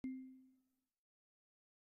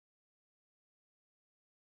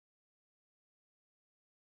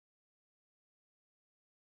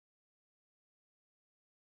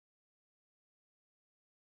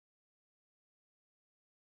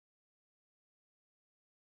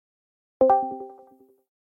All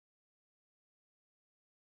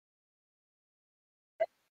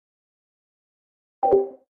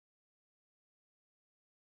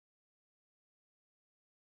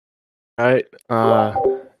right.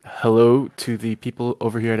 Hello to the people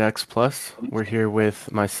over here at X Plus. We're here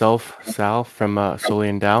with myself, Sal from Solely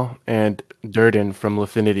and Dow, and Durden from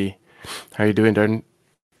Lifinity. How are you doing, Durden?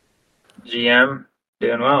 GM,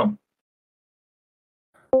 doing well.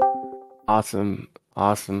 Awesome,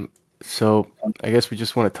 awesome. So I guess we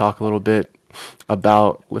just want to talk a little bit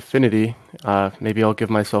about Lifinity. Maybe I'll give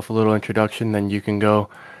myself a little introduction, then you can go.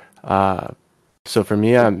 Uh, so for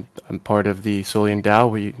me, I'm part of the Solely and Dow.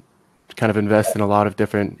 We kind of invest in a lot of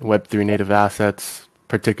different Web3 native assets,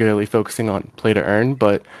 particularly focusing on play to earn,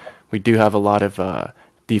 but we do have a lot of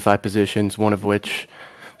DeFi positions, one of which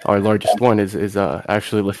our largest one is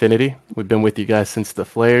actually Lifinity. We've been with you guys since the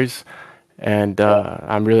flares, and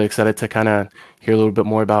I'm really excited to kind of hear a little bit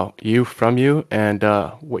more about you from you and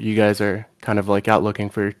what you guys are kind of like out looking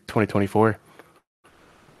for 2024.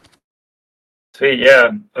 Sweet, yeah.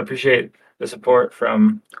 Appreciate the support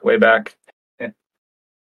from way back. Yeah.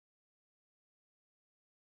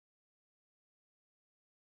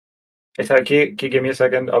 Hey, Ty, can you give me a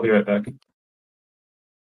second? I'll be right back.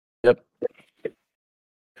 Yep.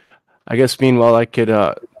 I guess meanwhile I could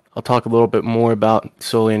I'll talk a little bit more about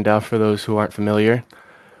Solely and DAO for those who aren't familiar.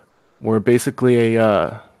 We're basically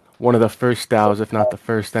a one of the first DAOs, if not the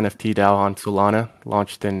first NFT DAO on Solana,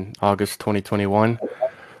 launched in August 2021.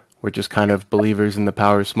 We're just kind of believers in the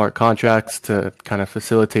power of smart contracts to kind of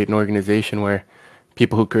facilitate an organization where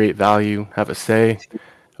people who create value have a say,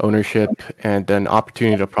 ownership, and an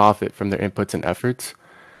opportunity to profit from their inputs and efforts.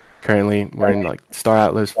 Currently, we're in like Star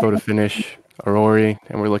Atlas, Photo Finish, Aurori,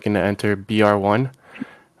 and we're looking to enter BR1,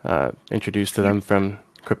 introduced to them from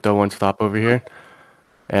Crypto One Stop over here.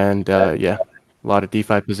 And yeah, a lot of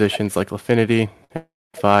DeFi positions like Lifinity,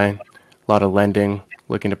 DeFi, a lot of lending,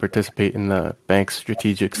 looking to participate in the bank's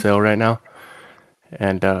strategic sale right now.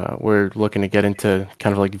 And we're looking to get into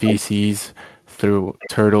kind of like VCs through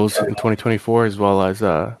Turtles in 2024, as well as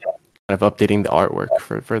kind of updating the artwork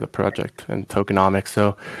for the project and tokenomics.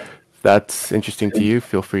 So if that's interesting to you,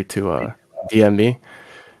 feel free to DM me.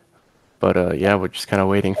 But yeah, we're just kind of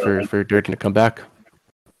waiting for Durden to come back.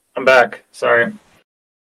 I'm back. Sorry.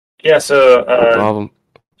 Yeah, so No problem.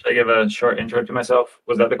 should I give a short intro to myself?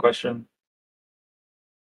 Was that the question?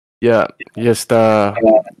 Yeah, just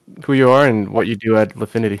who you are and what you do at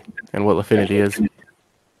Lifinity and what Lifinity is.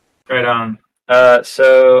 Right on. Let's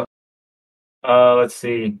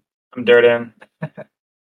see. I'm Durden.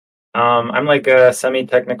 I'm like a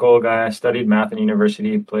semi-technical guy. I studied math in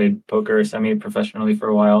university, played poker semi-professionally for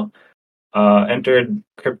a while. Entered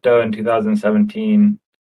crypto in 2017.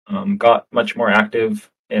 Got much more active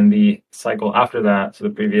in the cycle after that, so the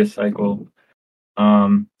previous cycle.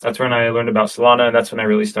 That's when I learned about Solana, and that's when I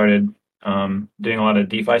really started doing a lot of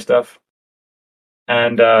DeFi stuff.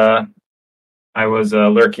 And I was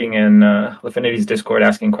lurking in Lifinity's Discord,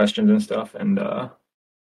 asking questions and stuff, and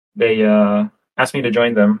they asked me to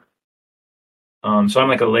join them. So I'm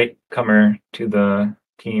like a late comer to the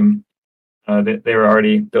team. They were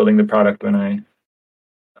already building the product when I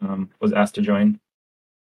was asked to join.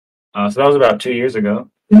 So that was about 2 years ago.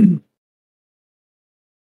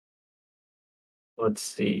 Let's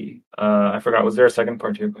see. I forgot. Was there a second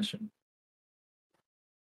part to your question?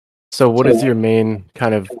 So, what is your main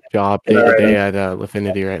kind of job day to day at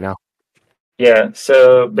Lifinity right now? Yeah.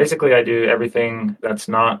 So basically, I do everything that's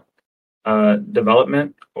not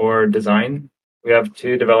development or design. We have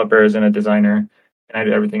two developers and a designer, and I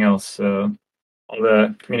do everything else. So all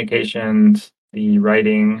the communications, the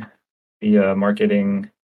writing, the marketing,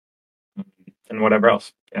 and whatever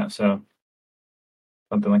else. Yeah. So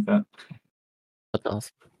something like that. That's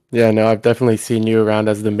awesome. Yeah, no, I've definitely seen you around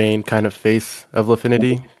as the main kind of face of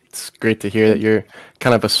Lifinity. It's great to hear that you're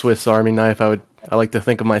kind of a Swiss Army knife. I like to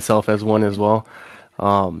think of myself as one as well.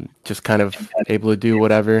 Just kind of able to do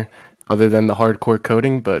whatever other than the hardcore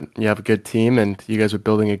coding, but you have a good team and you guys are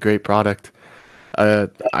building a great product.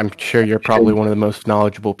 I'm sure you're probably one of the most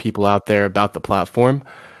knowledgeable people out there about the platform.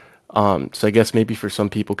 So I guess maybe for some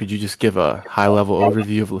people, could you just give a high level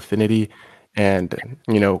overview of Lifinity and,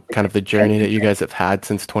 kind of the journey that you guys have had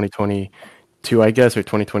since 2022, I guess, or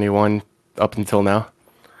 2021 up until now?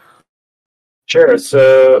 Sure.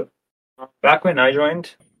 So back when I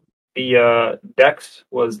joined, the Dex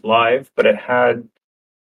was live, but it had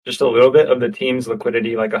just a little bit of the team's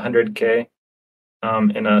liquidity, like 100K,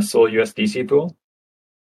 in a Sol USDC pool,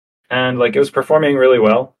 and like it was performing really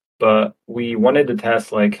well. But we wanted to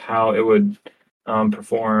test like how it would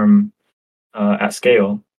perform at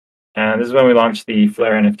scale, and this is when we launched the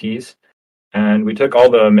Flare NFTs. and we took all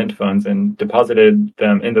the mint funds and deposited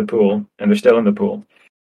them in the pool, and they're still in the pool.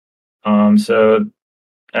 So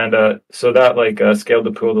so that like scaled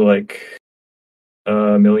the pool to like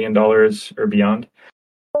 $1 million or beyond,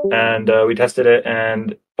 and we tested it,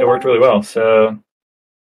 and it worked really well. So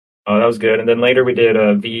that was good. And then later we did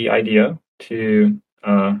a VE IDO to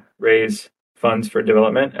raise funds for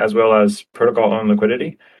development as well as protocol owned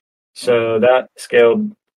liquidity. So that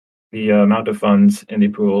scaled the amount of funds in the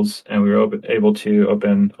pools, and we were able to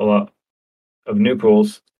open a lot of new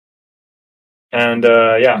pools. And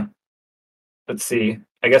yeah, let's see.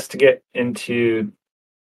 I guess to get into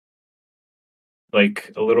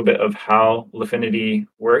like a little bit of how Lifinity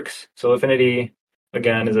works. So Lifinity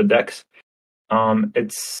again is a DEX.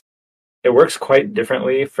 It works quite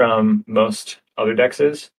differently from most other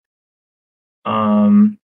DEXs.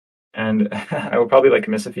 And I will probably like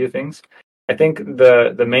miss a few things. I think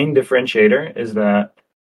the main differentiator is that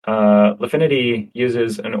Lifinity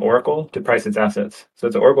uses an oracle to price its assets. So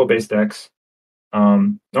it's an oracle-based DEX.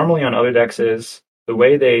 Normally on other DEXs, the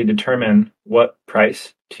way they determine what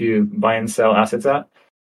price to buy and sell assets at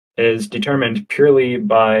is determined purely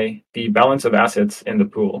by the balance of assets in the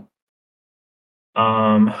pool.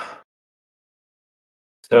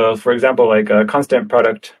 So, for example, like constant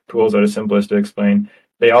product pools are the simplest to explain.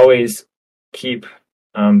 They always keep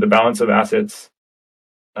the balance of assets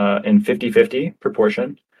in 50-50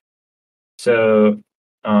 proportion. So,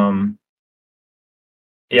 yeah,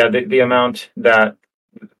 the amount that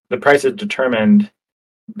the price is determined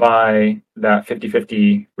by that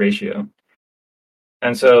 50-50 ratio.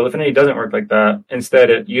 And so Lifinity doesn't work like that. Instead,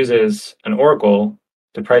 it uses an oracle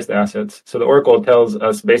to price the assets. So the oracle tells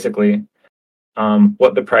us basically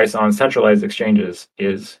what the price on centralized exchanges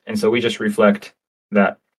is. And so we just reflect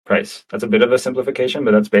that price. That's a bit of a simplification,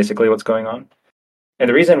 but that's basically what's going on. And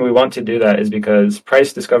the reason we want to do that is because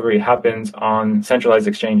price discovery happens on centralized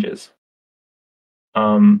exchanges.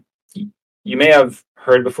 You may have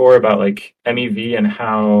heard before about like MEV and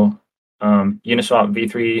how Uniswap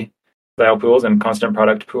V3 style pools and constant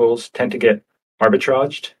product pools tend to get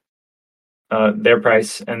arbitraged, their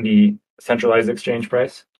price and the centralized exchange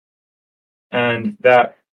price. And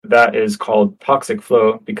that is called toxic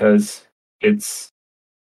flow because it's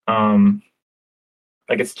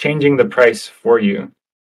like it's changing the price for you,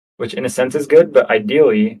 which in a sense is good, but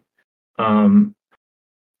ideally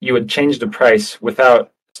you would change the price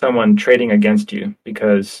without someone trading against you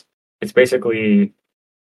because it's basically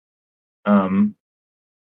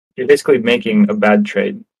you're basically making a bad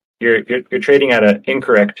trade. You're trading at an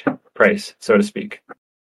incorrect price, so to speak.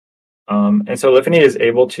 And so Lifinity is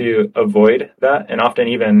able to avoid that and often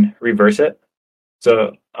even reverse it.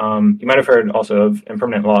 So you might have heard also of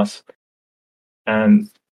impermanent loss. And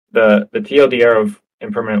the TLDR of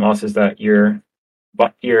impermanent loss is that you're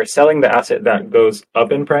selling the asset that goes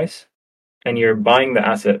up in price and you're buying the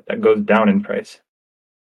asset that goes down in price.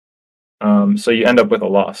 So you end up with a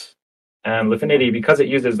loss. And Lifinity, because it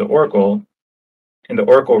uses the oracle, and the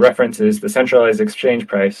oracle references the centralized exchange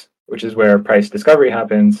price, which is where price discovery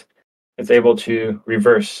happens, it's able to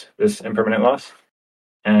reverse this impermanent loss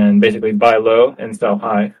and basically buy low and sell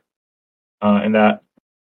high, and that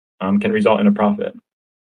can result in a profit.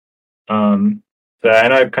 So I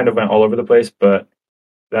know I kind of went all over the place, but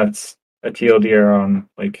that's a TLDR on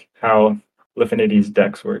like how Lifinity's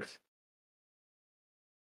DEX works.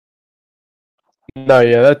 No,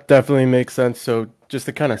 yeah, that definitely makes sense. So just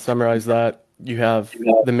to kind of summarize that, you have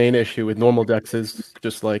the main issue with normal dexes,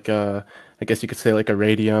 just like I guess you could say like a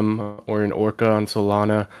Radium or an Orca on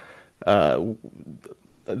Solana. Uh,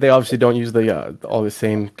 they obviously don't use the all the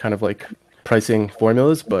same kind of like pricing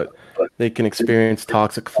formulas, but they can experience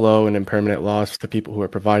toxic flow and impermanent loss to people who are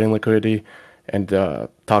providing liquidity. And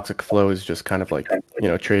toxic flow is just kind of like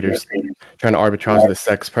traders trying to arbitrage the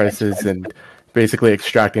sex prices and basically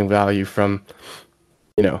extracting value from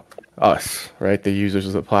us, right? The users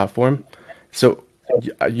of the platform. So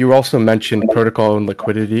you also mentioned protocol and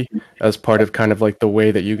liquidity as part of kind of like the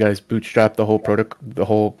way that you guys bootstrap the whole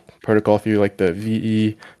protocol through like the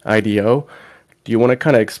VE IDO. Do you want to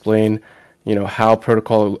kind of explain, how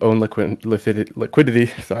protocol own liquidity,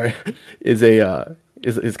 sorry, is a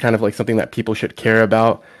is kind of like something that people should care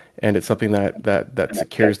about, and it's something that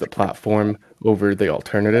secures the platform over the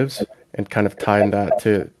alternatives, and kind of tying that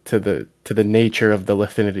to the nature of the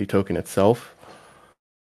Lifinity token itself.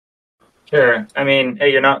 Sure. I mean,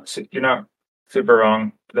 hey, you're not super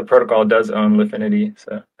wrong. The protocol does own Lifinity,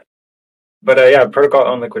 so. But yeah, protocol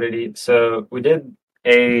own liquidity. So we did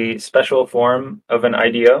a special form of an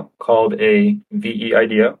IDO called a VE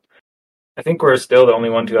IDO. I think we're still the only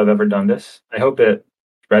one to have ever done this. I hope it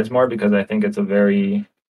spreads more because I think it's a very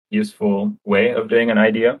useful way of doing an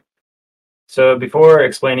IDO. So before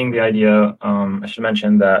explaining the idea, I should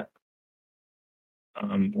mention that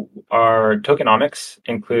our tokenomics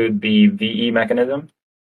include the VE mechanism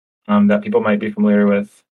that people might be familiar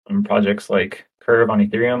with from projects like Curve on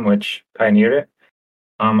Ethereum, which pioneered it.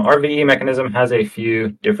 Our VE mechanism has a few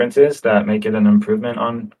differences that make it an improvement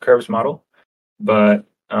on Curve's model, but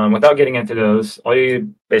without getting into those, all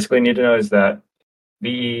you basically need to know is that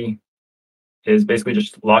VE is basically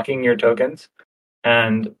just locking your tokens,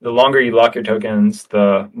 and the longer you lock your tokens,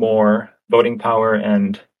 the more voting power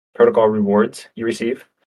and protocol rewards you receive.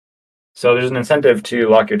 So there's an incentive to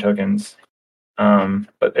lock your tokens,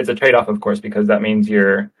 but it's a trade-off, of course, because that means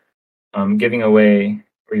you're giving away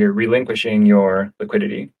or you're relinquishing your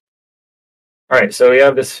liquidity. All right, so we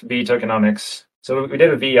have this V tokenomics. So we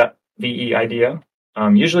did a VE IDO.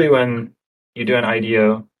 Usually when you do an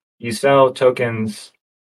IDO, you sell tokens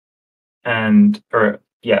and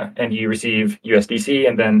you receive USDC,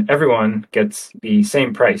 and then everyone gets the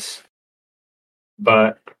same price.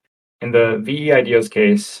 But in the VE IDO's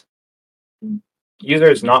case,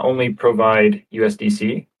 users not only provide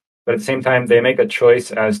USDC, but at the same time, they make a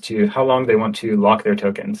choice as to how long they want to lock their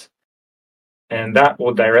tokens. And that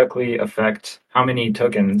will directly affect how many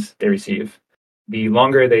tokens they receive. The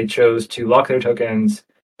longer they chose to lock their tokens,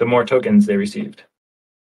 the more tokens they received.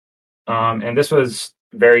 And this was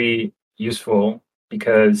very useful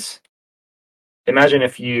because imagine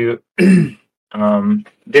if you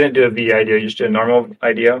didn't do a V IDO, you just did a normal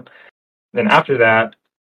IDO. Then after that,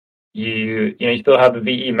 you still have the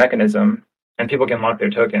VE mechanism and people can lock their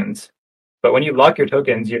tokens. But when you lock your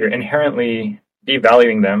tokens, you're inherently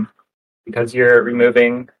devaluing them because you're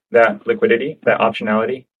removing that liquidity, that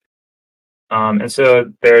optionality. And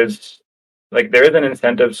so there is an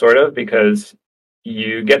incentive sort of because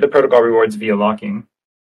you get the protocol rewards via locking,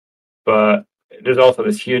 but there's also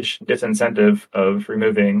this huge disincentive of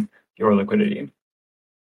removing your liquidity.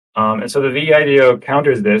 And so the VIDO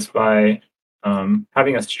counters this by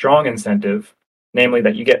having a strong incentive, namely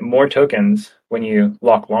that you get more tokens when you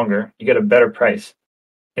lock longer. You get a better price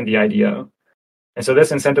in the IDO. And so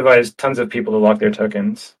this incentivized tons of people to lock their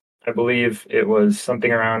tokens. I believe it was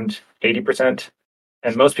something around 80%,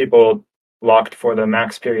 and most people locked for the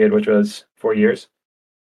max period, which was 4 years.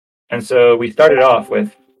 And so we started off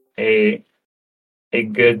with a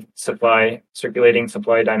good circulating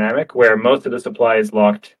supply dynamic where most of the supply is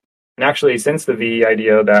locked. And actually, since the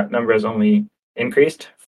VIDO, that number has only increased.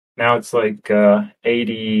 Now it's like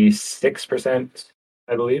 86%,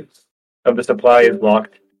 I believe, of the supply is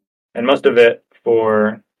locked, and most of it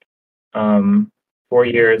for 4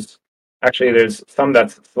 years. Actually, there's some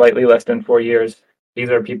that's slightly less than 4 years. These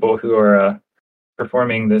are people who are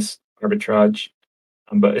performing this arbitrage,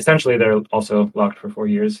 but essentially they're also locked for 4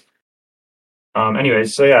 years.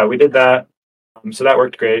 Anyways, so yeah, we did that. So that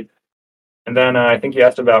worked great. And then I think you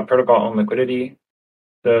asked about protocol owned liquidity.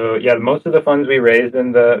 So yeah, most of the funds we raised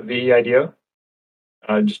in the VEIDO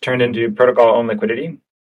just turned into protocol owned liquidity.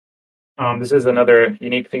 This is another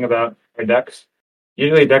unique thing about our DEX.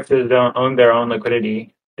 Usually DEXs don't own their own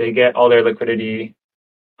liquidity. They get all their liquidity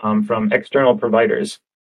from external providers.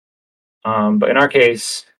 But in our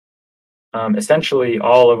case, essentially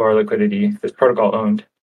all of our liquidity is protocol owned.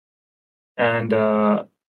 And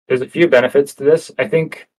there's a few benefits to this. I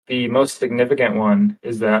think the most significant one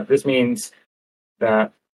is that this means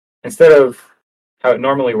that instead of how it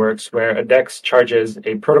normally works, where a DEX charges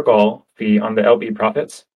a protocol fee on the LP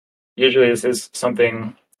profits, usually this is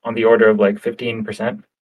something on the order of like 15%.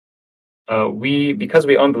 Because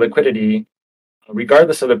we own the liquidity,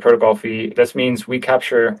 regardless of the protocol fee, this means we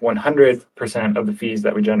capture 100% of the fees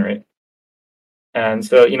that we generate. And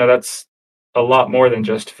so, that's a lot more than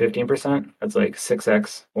just 15%. That's like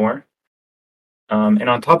 6x more. And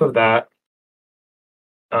on top of that,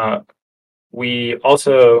 we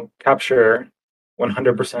also capture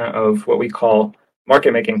 100% of what we call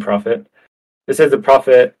market making profit. This is the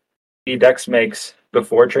profit the DEX makes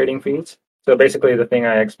before trading fees. So basically the thing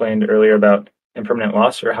I explained earlier about impermanent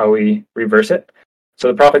loss, or how we reverse it. So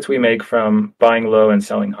the profits we make from buying low and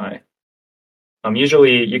selling high.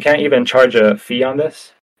 Usually you can't even charge a fee on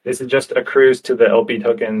this. This is just accrues to the LP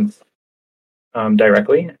tokens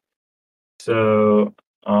directly. So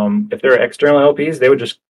if there are external LPs, they would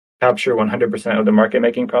just capture 100% of the market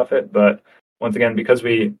making profit. But once again, because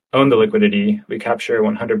we own the liquidity, we capture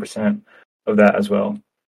 100% of that as well.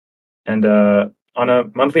 And on a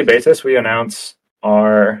monthly basis, we announce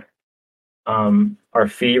our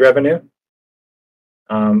fee revenue.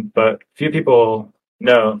 But few people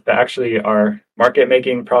know that actually our market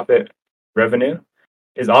making profit revenue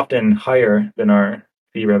is often higher than our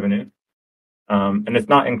fee revenue. And it's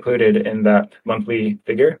not included in that monthly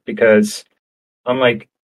figure because, unlike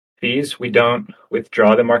fees, we don't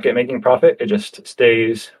withdraw the market making profit. It just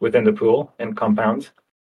stays within the pool and compounds.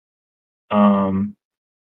 Um,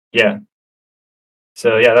 yeah.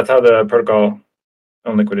 So yeah, that's how the protocol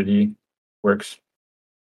on liquidity works.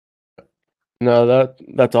 No,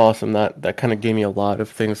 that's awesome. That kind of gave me a lot of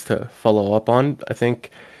things to follow up on. I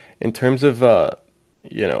think in terms of I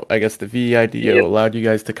guess the VEIDO allowed you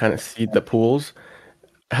guys to kind of seed the pools.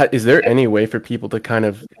 Is there any way for people to kind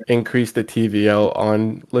of increase the TVL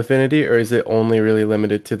on Lifinity, or is it only really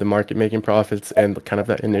limited to the market making profits and kind of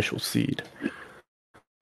that initial seed?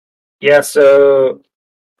 Yeah. So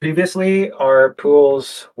previously, our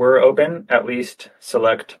pools were open. At least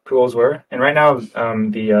select pools were, and right now,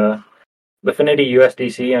 the Lifinity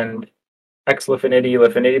USDC and X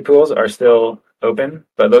Lifinity pools are still open,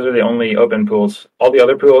 but those are the only open pools. All the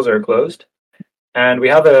other pools are closed, and we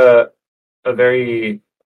have a very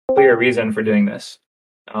clear reason for doing this.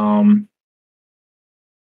 Um,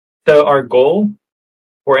 so our goal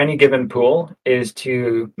for any given pool is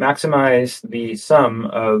to maximize the sum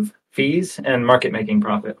of fees and market making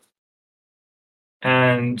profit.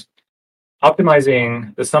 And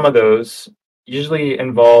optimizing the sum of those usually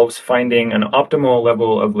involves finding an optimal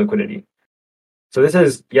level of liquidity. So this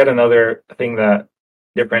is yet another thing that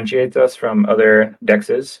differentiates us from other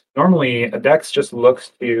dexes. Normally, a dex just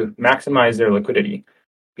looks to maximize their liquidity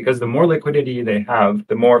because the more liquidity they have,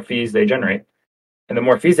 the more fees they generate. And the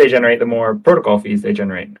more fees they generate, the more protocol fees they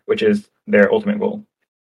generate, which is their ultimate goal.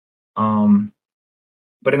 Um,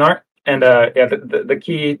 but in our and yeah, the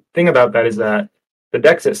key thing about that is that the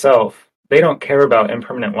dex itself, they don't care about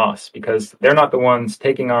impermanent loss because they're not the ones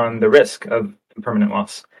taking on the risk of impermanent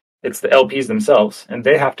loss. It's the LPs themselves, and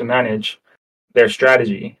they have to manage their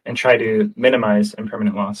strategy and try to minimize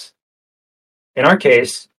impermanent loss. In our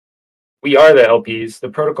case, we are the LPs. The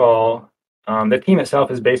protocol, the team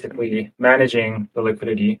itself is basically managing the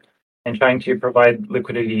liquidity and trying to provide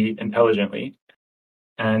liquidity intelligently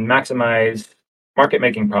and maximize market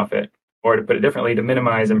making profit, or to put it differently, to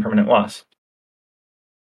minimize impermanent loss.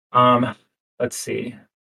 Um, let's see.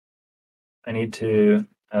 I need to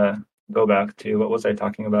go back to what was I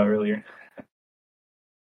talking about earlier?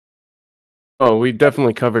 Oh, we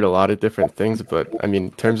definitely covered a lot of different things, but I mean,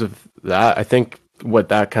 in terms of that, I think what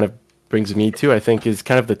that kind of brings me to, I think, is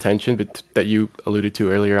kind of the tension that you alluded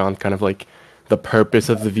to earlier on, kind of like the purpose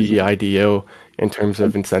of the VEIDO in terms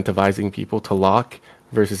of incentivizing people to lock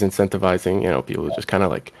versus incentivizing, people to just kind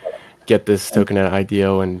of like get this token at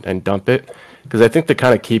IDO and dump it. Because I think the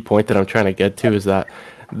kind of key point that I'm trying to get to is that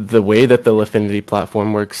the way that the Lifinity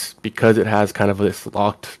platform works, because it has kind of this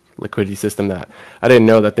locked liquidity system, that I didn't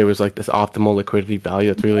know that there was like this optimal liquidity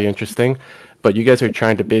value. That's really interesting. But you guys are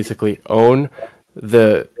trying to basically own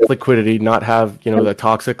the liquidity, not have, the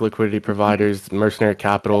toxic liquidity providers, mercenary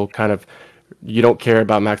capital kind of. You don't care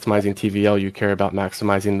about maximizing TVL, you care about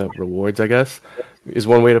maximizing the rewards, I guess, is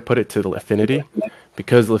one way to put it, to the Lifinity.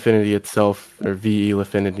 Because Lifinity itself, or VE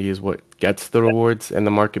Lifinity, is what gets the rewards and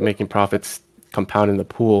the market making profits compound in the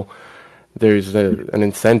pool, there's an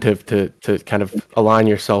incentive to kind of align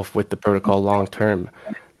yourself with the protocol long term.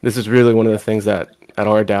 This is really one of the things that at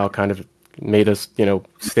our DAO kind of made us,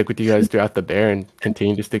 stick with you guys throughout the bear and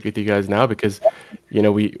continue to stick with you guys now because,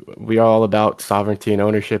 we are all about sovereignty and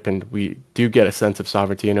ownership, and we do get a sense of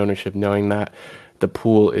sovereignty and ownership knowing that the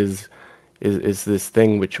pool is this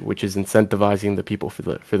thing which is incentivizing the people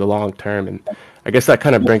for the long term. And I guess that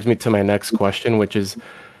kind of brings me to my next question, which is,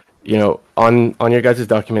 on your guys'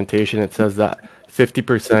 documentation, it says that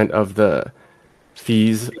 50% of the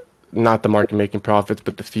fees, not the market making profits,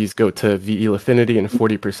 but the fees go to VE Lifinity and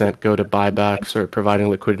 40% go to buybacks or providing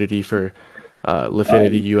liquidity for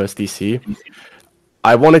Lifinity USDC.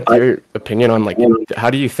 I wanted your opinion on, like, how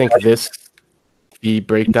do you think this fee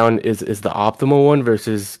breakdown is the optimal one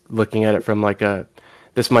versus looking at it from like a,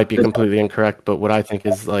 this might be completely incorrect, but what I think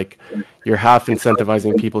is like you're half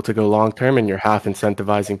incentivizing people to go long term and you're half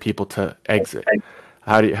incentivizing people to exit.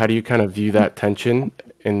 How do you kind of view that tension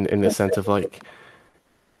in the sense of like,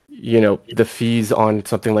 the fees on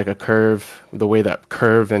something like a curve, the way that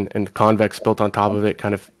curve and convex built on top of it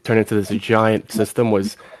kind of turned into this giant system,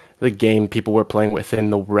 was the game people were playing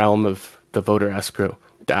within the realm of the voter escrow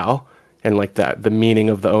DAO, and like that, the meaning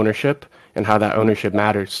of the ownership and how that ownership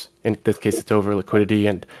matters. In this case, it's over liquidity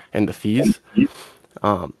and the fees.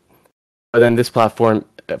 But then this platform,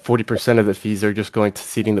 40% of the fees are just going to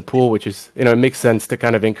seeding the pool, which is, it makes sense to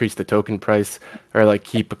kind of increase the token price or like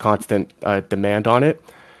keep a constant demand on it.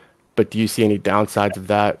 But do you see any downsides of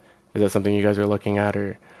that? Is that something you guys are looking at,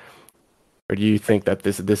 or do you think that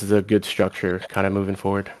this is a good structure kind of moving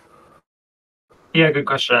forward? Yeah, good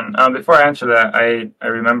question. Before I answer that, I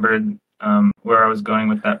remembered where I was going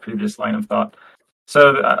with that previous line of thought.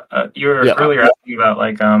 So you were Yeah, earlier asking about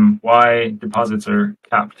like why deposits are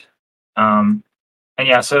capped. Um, and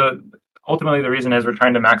yeah, so ultimately the reason is we're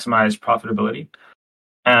trying to maximize profitability.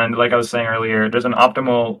 And like I was saying earlier, there's an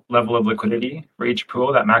optimal level of liquidity for each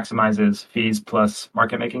pool that maximizes fees plus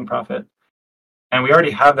market making profit. And we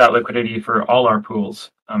already have that liquidity for all our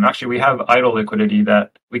pools. Actually, we have idle liquidity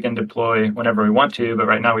that we can deploy whenever we want to, but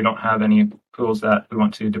right now we don't have any pools that we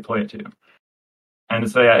want to deploy it to. And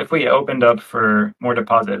so, yeah, if we opened up for more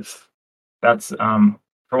deposits, that's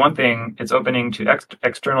for one thing, it's opening to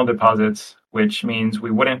external deposits, which means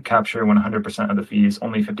we wouldn't capture 100% of the fees,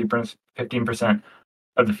 only 15%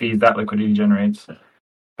 of the fees that liquidity generates.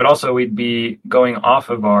 But also, we'd be going off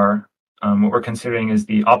of our what we're considering is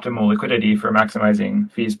the optimal liquidity for maximizing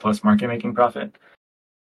fees plus market making profit.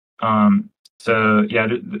 Um, so yeah,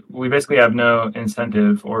 we basically have no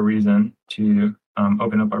incentive or reason to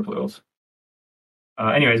open up our pools.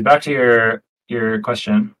 Anyways, back to your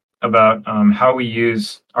question about how we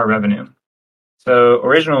use our revenue. So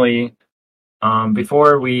originally,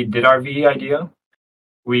 before we did our VE IDO,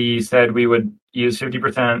 we said we would use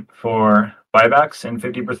 50% for buybacks and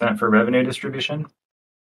 50% for revenue distribution.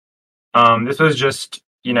 This was just,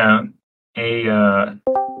 a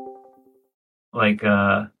like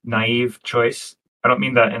a naive choice. I don't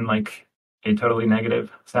mean that in like a totally negative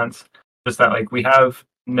sense. Just that like we have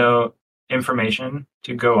no information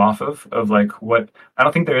to go off of like what I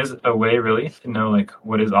don't think there is a way really to know like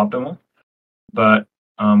what is optimal. But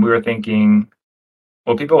we were thinking,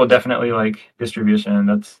 well, people will definitely like distribution.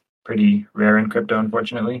 That's pretty rare in crypto,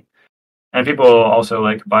 unfortunately. And people also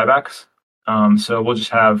like buybacks. So we'll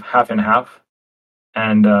just have half and half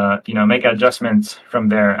and make adjustments from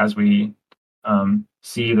there as we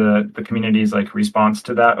see the community's like response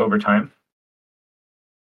to that over time.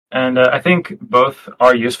 And I think both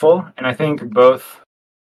are useful, and I think both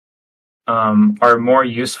are more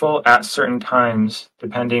useful at certain times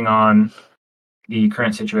depending on the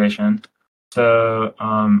current situation. So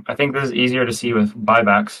I think this is easier to see with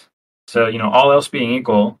buybacks. So all else being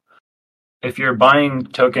equal, if you're buying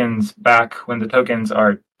tokens back when the tokens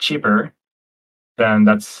are cheaper, then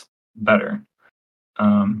that's better.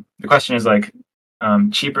 The question is like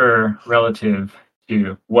cheaper relative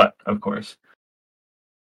to what, of course.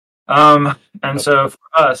 And so for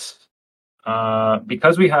us,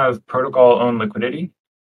 because we have protocol owned liquidity,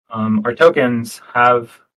 our tokens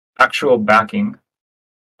have actual backing.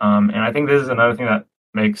 And I think this is another thing that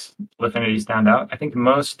makes Lifinity stand out. I think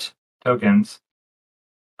most tokens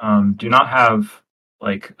do not have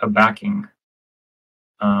like a backing,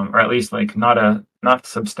 or at least like not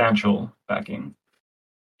substantial backing.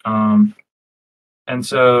 Um, and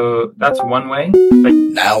so that's one way. Like,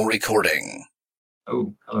 Now recording.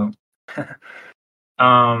 oh, hello.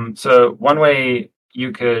 So one way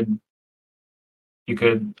you could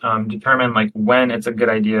determine like when it's a good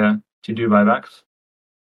idea to do buybacks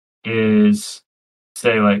is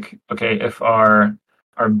say like, okay, if our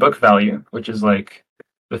book value, which is like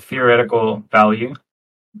the theoretical value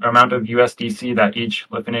amount of USDC that each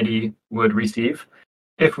Lifinity would receive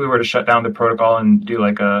if we were to shut down the protocol and do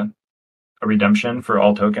like a redemption for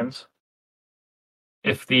all tokens.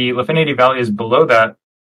 If the Lifinity value is below that,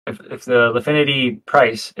 if the Lifinity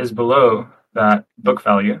price is below that book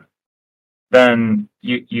value, then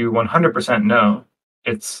you 100% know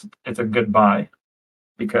it's a good buy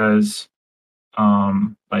because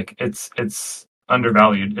like it's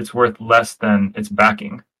undervalued. It's worth less than its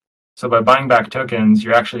backing. So by buying back tokens,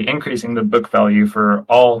 you're actually increasing the book value for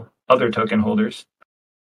all other token holders.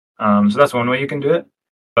 So that's one way you can do it.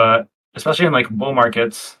 But especially in like bull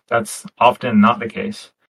markets, that's often not the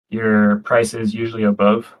case. Your price is usually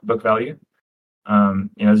above book value.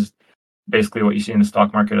 It's basically what you see in the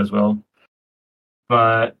stock market as well.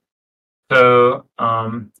 But so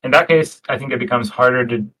in that case, I think it becomes harder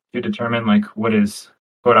to determine like what is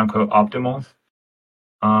quote unquote optimal.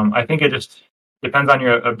 I think it just depends on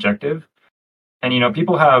your objective. And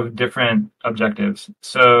people have different objectives.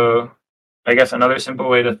 So I guess another simple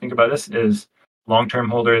way to think about this is long-term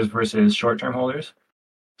holders versus short-term holders.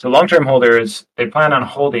 So long-term holders, they plan on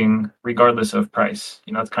holding regardless of price.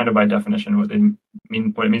 That's kind of by definition what it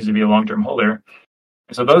means to be a long-term holder.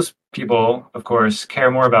 And so those people, of course, care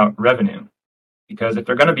more about revenue because if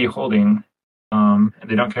they're going to be holding and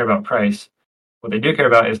they don't care about price, what they do care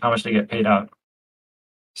about is how much they get paid out.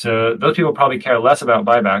 So those people probably care less about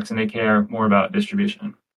buybacks and they care more about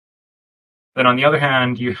distribution. Then on the other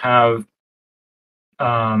hand, you have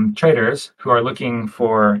traders who are looking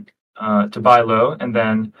for to buy low and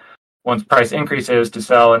then once price increases to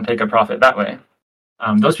sell and take a profit that way.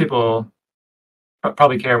 those people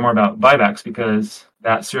probably care more about buybacks because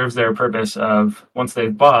that serves their purpose of once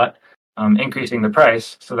they've bought, increasing the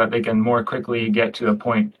price so that they can more quickly get to a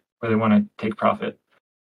point where they want to take profit.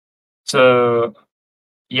 So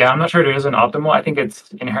yeah, I'm not sure it is an optimal. I think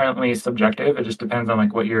it's inherently subjective. It just depends on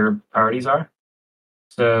like what your priorities are.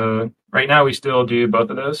 So right now we still do both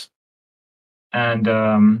of those,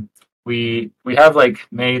 and we have like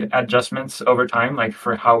made adjustments over time, like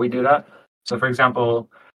for how we do that. So for example,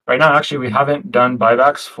 right now actually we haven't done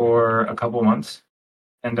buybacks for a couple months,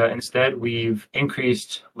 and instead we've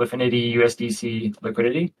increased Lifinity USDC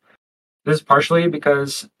liquidity. This is partially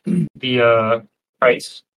because the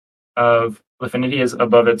price of Lifinity is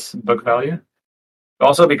above its book value.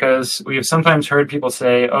 Also because we've sometimes heard people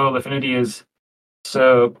say, "Oh, Lifinity is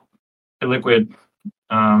so illiquid.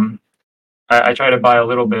 Um, I try to buy a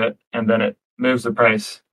little bit and then it moves the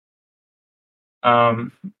price."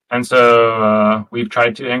 Um, and so we've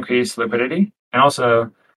tried to increase liquidity, and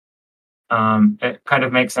also it kind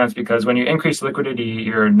of makes sense because when you increase liquidity,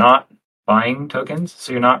 you're not buying tokens,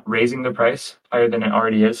 so you're not raising the price higher than it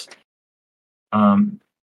already is. Um,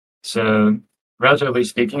 so relatively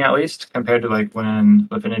speaking, at least compared to like when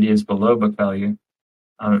Lifinity is below book value,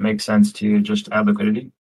 it makes sense to just add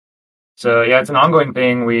liquidity. So yeah, it's an ongoing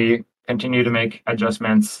thing. We continue to make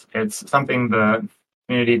adjustments. It's something the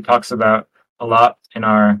community talks about a lot in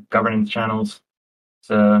our governance channels.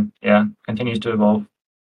 So yeah, continues to evolve.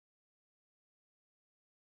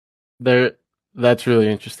 There, that's really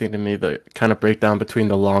interesting to me. The kind of breakdown between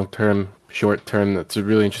the long term, short term. That's a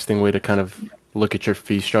really interesting way to kind of look at your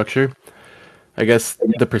fee structure. I guess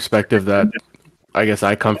the perspective that I guess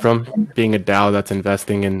I come from, being a DAO that's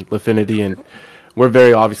investing in Lifinity, and we're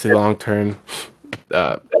very obviously long term,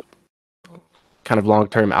 uh, kind of long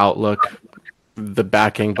term outlook. The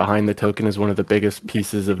backing behind the token is one of the biggest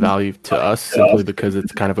pieces of value to us, simply because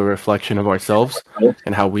it's kind of a reflection of ourselves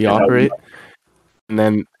and how we operate. And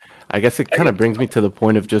then I guess it kind of brings me to the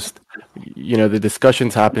point of just, the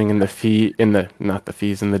discussions happening in the fee, in the, not the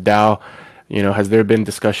fees, in the DAO. Has there been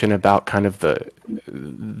discussion about kind of the,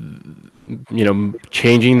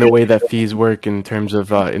 changing the way that fees work in terms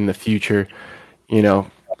of in the future, you know,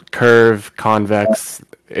 curve, convex?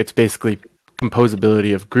 It's basically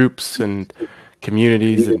composability of groups and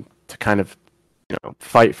communities and to kind of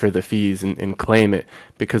fight for the fees and claim it,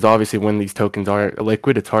 because obviously when these tokens are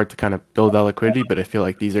liquid, it's hard to kind of build that liquidity. But I feel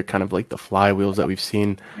like these are kind of like the flywheels that we've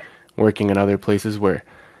seen working in other places where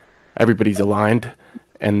everybody's aligned,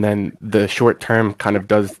 and then the short term kind of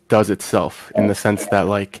does itself, in the sense that,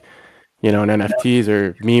 like, in NFTs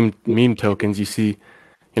or meme tokens, you see,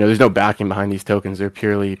 there's no backing behind these tokens. They're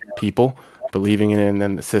purely people believing in it, and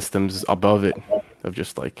then the systems above it of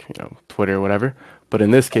just like, Twitter or whatever. But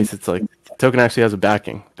in this case, it's like the token actually has a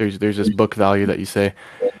backing. There's this book value that you say,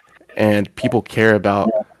 and people care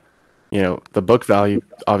about, the book value,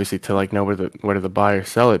 obviously, to like know where to buy or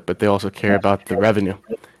sell it, but they also care about the revenue.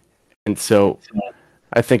 And so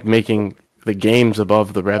I think making the games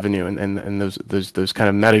above the revenue, and those kind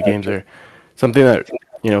of meta games are something that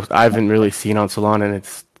I haven't really seen on Solana, and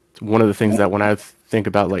it's one of the things that when I think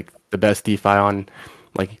about like the best DeFi on,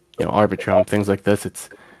 like, Arbitrum, things like this, it's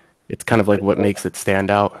kind of like what makes it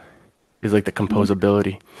stand out is like the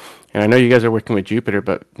composability. And I know you guys are working with Jupiter,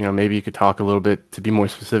 but maybe you could talk a little bit to be more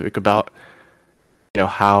specific about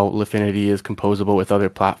how Lifinity is composable with other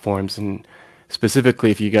platforms, and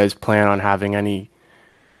specifically if you guys plan on having any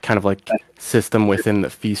kind of like system within the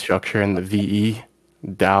fee structure and the VE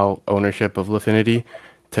DAO ownership of Lifinity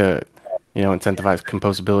to incentivize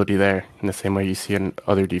composability there in the same way you see in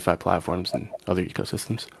other DeFi platforms and other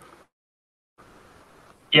ecosystems.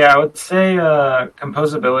 Yeah, I would say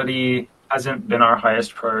composability hasn't been our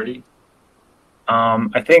highest priority.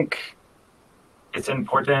 I think it's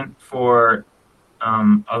important for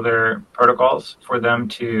other protocols for them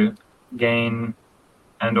to gain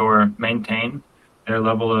and or maintain their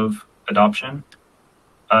level of adoption.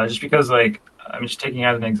 Just because, like, I'm just taking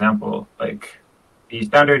as an example, like the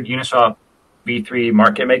standard Uniswap V3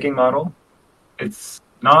 market making model. It's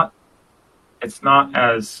not it's not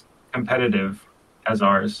as competitive as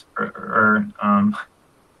ours, or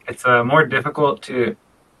it's more difficult to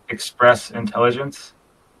express intelligence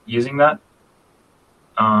using that,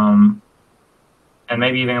 um, and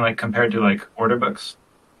maybe even like compared to like order books.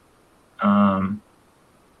 Um,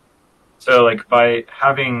 so like by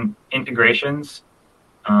having integrations,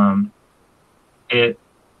 um, it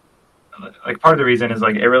like part of the reason is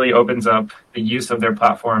like it really opens up the use of their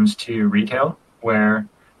platforms to retail, where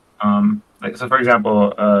like so for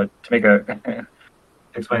example, to make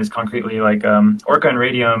explain this concretely, like Orca and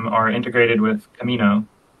Radium are integrated with Camino,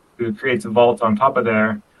 who creates a vault on top of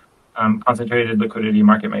their concentrated liquidity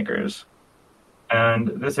market makers. And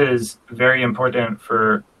this is very important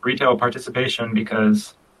for retail participation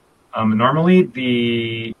because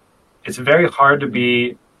normally it's very hard to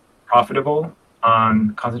be profitable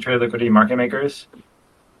on concentrated liquidity market makers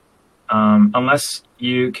unless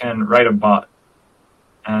you can write a bot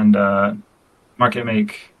and market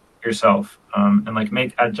make yourself and like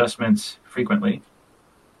make adjustments frequently.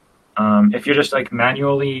 If you're just like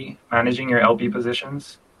manually managing your LP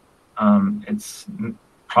positions, it's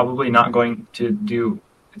probably not going to do.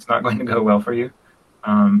 It's not going to go well for you.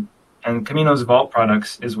 And Camino's Vault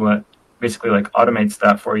products is what basically like automates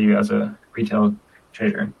that for you as a retail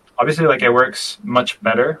trader. Obviously, like it works much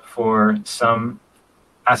better for some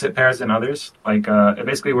asset pairs than others. Like it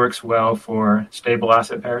basically works well for stable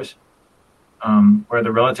asset pairs, where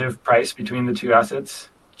the relative price between the two assets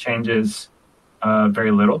changes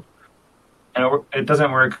very little. And it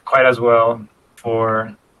doesn't work quite as well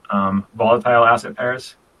for volatile asset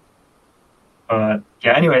pairs. But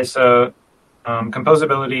yeah, anyway, so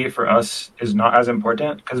composability for us is not as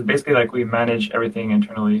important because basically like we manage everything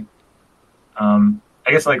internally. I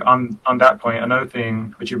guess like on that point, another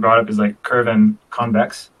thing which you brought up is like curve and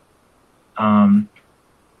convex.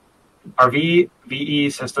 Our VE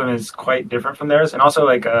system is quite different from theirs, and also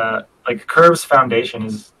like Curve's foundation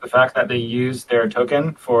is the fact that they use their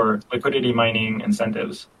token for liquidity mining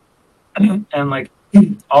incentives, and like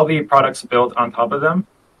all the products built on top of them,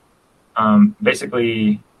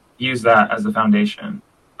 basically use that as the foundation.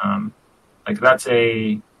 Like that's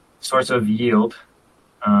a source of yield.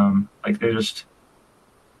 Like they're just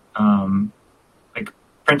like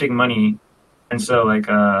printing money, and so like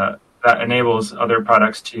that enables other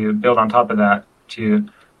products to build on top of that to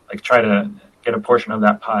like try to get a portion of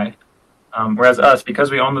that pie. Whereas us, because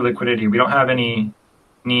we own the liquidity, we don't have any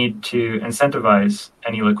need to incentivize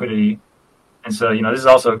any liquidity, and so this is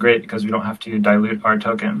also great because we don't have to dilute our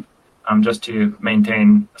token just to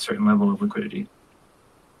maintain a certain level of liquidity.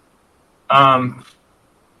 And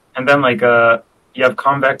then like you have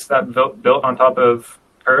Convex that built on top of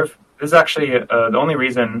Curve. This is actually the only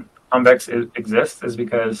reason Convex exists is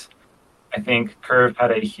because I think Curve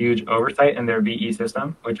had a huge oversight in their VE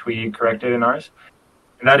system, which we corrected in ours.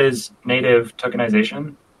 And that is native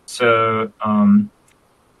tokenization. So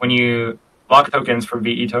when you lock tokens for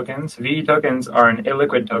VE tokens are an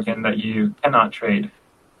illiquid token that you cannot trade.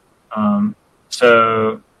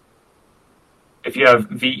 So if you have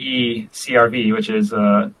VE CRV, which is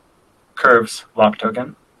Curve's lock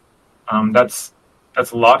token, that's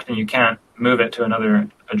locked and you can't move it to another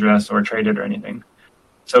address or trade it or anything.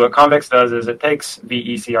 So what Convex does is it takes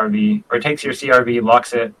VE CRV, or it takes your CRV,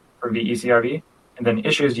 locks it for VE CRV, and then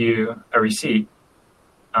issues you a receipt.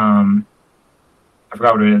 I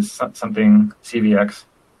forgot what it is, something CVX.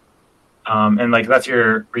 And like that's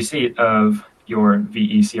your receipt of your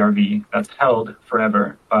VE CRV that's held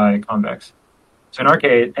forever by Convex. So in our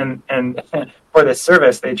case, and for this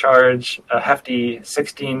service, they charge a hefty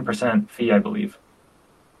 16% fee, I believe.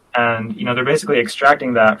 And they're basically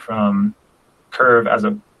extracting that from Curve as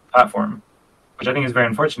a platform, which I think is very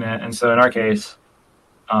unfortunate. And so in our case,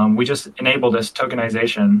 we just enable this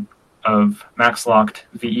tokenization of max locked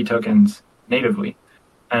VE tokens natively,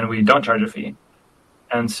 and we don't charge a fee.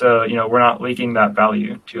 And so, we're not leaking that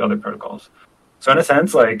value to other protocols. So in a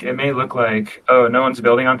sense, like it may look like, oh, no one's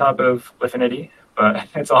building on top of Lifinity, but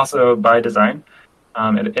it's also by design.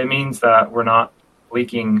 It means that we're not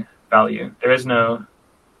leaking value. There is no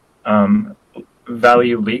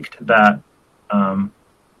value leaked that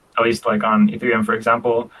at least like on Ethereum, for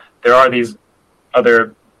example, there are these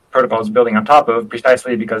other protocols building on top of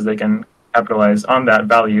precisely because they can capitalize on that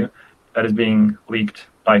value that is being leaked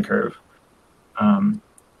by Curve.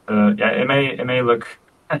 Yeah, it may look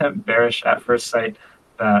bearish at first sight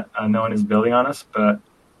that no one is building on us, but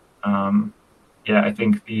yeah, I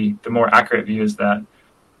think the more accurate view is that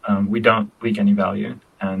we don't leak any value,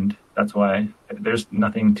 and that's why there's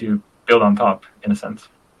nothing to build on top in a sense.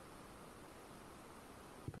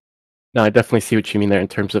 No, I definitely see what you mean there in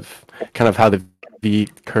terms of kind of how the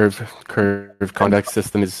curve convex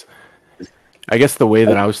system is. I guess the way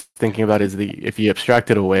that I was thinking about is if you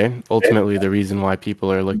abstract it away, ultimately the reason why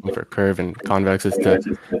people are looking for curve and convex is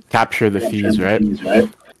to capture the fees, right?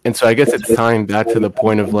 And so I guess it's tying back to the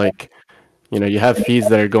point of like, you have fees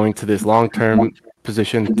that are going to this long-term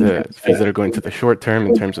position, to fees that are going to the short term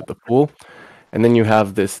in terms of the pool, and then you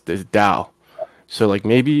have this DAO. So like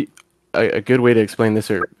maybe a good way to explain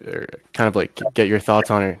this or kind of like get your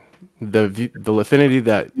thoughts on it, the Lifinity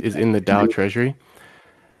that is in the DAO treasury,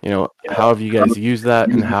 how have you guys used that,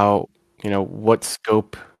 and how, what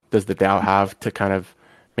scope does the DAO have to kind of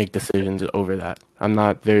make decisions over that. I'm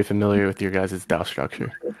not very familiar with your guys' DAO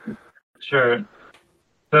structure. Sure.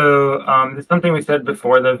 So it's something we said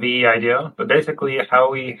before the VE idea, but basically how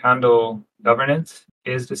we handle governance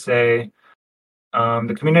is to say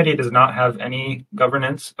the community does not have any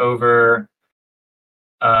governance over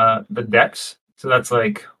the DEX. So that's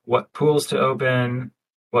like what pools to open,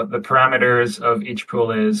 what the parameters of each pool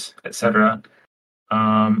is, etc.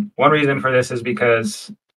 One reason for this is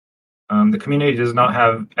because the community does not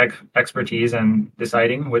have expertise in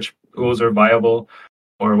deciding which pools are viable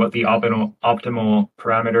or what the optimal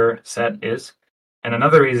parameter set is. And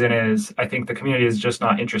another reason is I think the community is just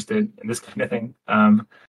not interested in this kind of thing.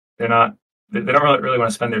 They're not. They don't really want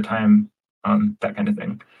to spend their time on that kind of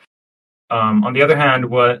thing. On the other hand,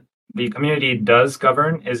 what the community does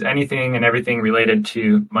govern is anything and everything related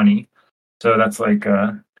to money. So that's like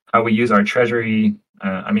how we use our treasury.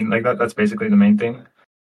 I mean, like that's basically the main thing.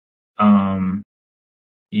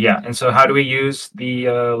 Yeah, and so how do we use the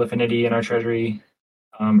Lifinity in our treasury?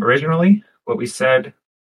 Originally, what we said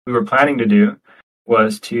we were planning to do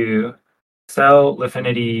was to sell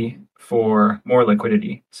Lifinity for more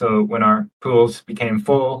liquidity. So when our pools became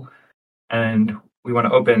full and we want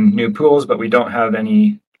to open new pools, but we don't have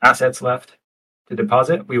any assets left to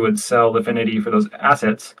deposit, we would sell Lifinity for those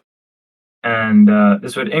assets. And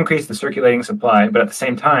this would increase the circulating supply, but at the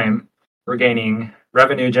same time, we're gaining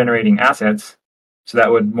revenue generating assets. So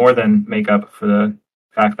that would more than make up for the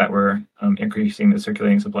fact that we're increasing the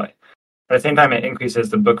circulating supply. At the same time, it increases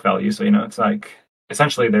the book value. So, it's like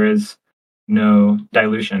essentially there is no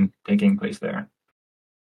dilution taking place there.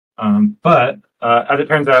 But as it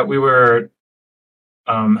turns out, we were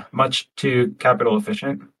much too capital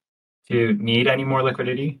efficient to need any more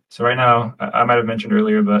liquidity. So right now, I might have mentioned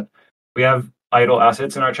earlier, but we have idle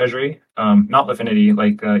assets in our treasury, not Lifinity,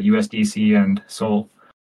 like USDC and Sol.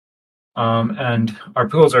 And our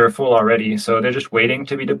pools are full already, so they're just waiting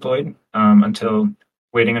to be deployed until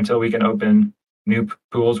we can open new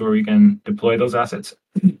pools where we can deploy those assets.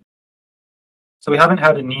 So we haven't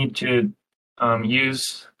had a need to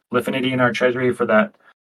use Lifinity in our treasury for that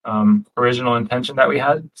original intention that we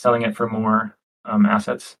had, selling it for more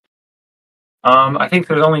assets. I think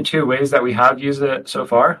there's only two ways that we have used it so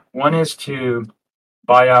far. One is to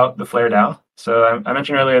buy out the Flare DAO. So I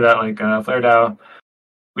mentioned earlier that like Flare DAO,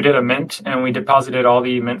 we did a mint and we deposited all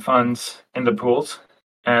the mint funds in the pools,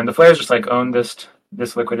 and the Flares just like owned this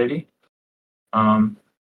liquidity. And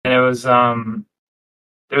it was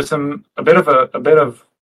there was a bit of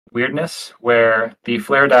weirdness where the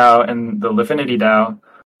Flare DAO and the Lifinity DAO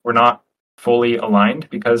were not fully aligned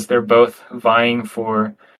because they're both vying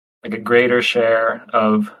for like a greater share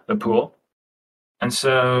of the pool. And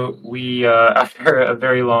so we, after a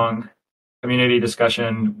very long community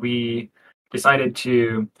discussion, we decided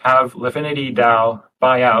to have Lifinity DAO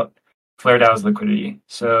buy out Flare DAO's liquidity.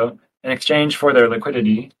 So in exchange for their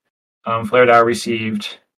liquidity, Flare DAO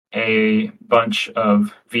received a bunch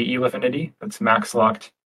of VE Lifinity, that's max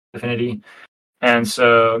locked Lifinity. And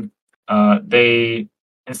so they,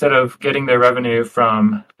 instead of getting their revenue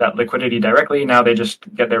from that liquidity directly, now they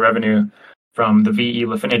just get their revenue from the VE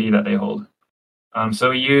Lifinity that they hold. So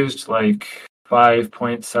we used like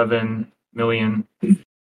 5.7 million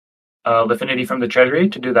Lifinity from the treasury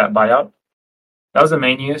to do that buyout. That was the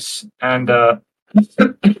main use. And the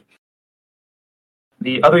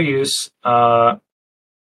other use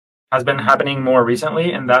has been happening more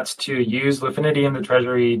recently, and that's to use Lifinity in the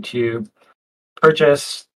treasury to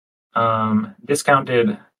purchase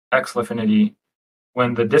discounted X Lifinity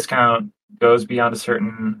when the discount goes beyond a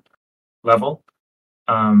certain level.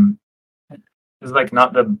 This is like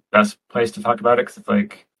not the best place to talk about it because it's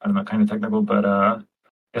like, I don't know, kind of technical, but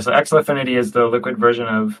yeah, so X Lifinity is the liquid version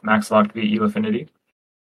of max locked VE Lifinity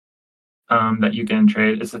that you can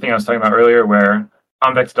trade. It's the thing I was talking about earlier where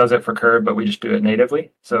Convex does it for Curve, but we just do it natively.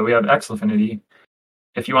 So we have X Lifinity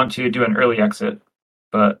if you want to do an early exit.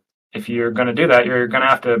 But if you're going to do that, you're going to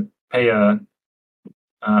have to pay a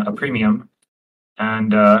premium.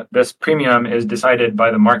 And this premium is decided by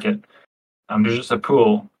the market. There's just a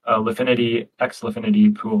pool, a Lifinity, X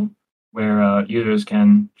Lifinity pool, where users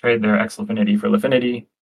can trade their X Lifinity for Lifinity,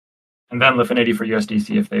 and then Lifinity for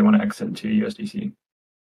USDC if they want to exit to USDC.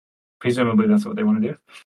 Presumably that's what they want to do.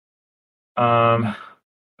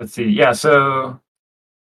 Let's see. Yeah, so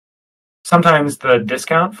sometimes the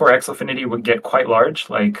discount for X Lifinity would get quite large,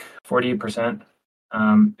 like 40%.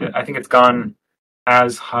 I think it's gone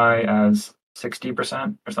as high as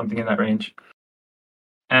 60% or something in that range.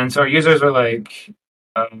 And so our users are like,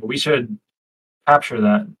 we should capture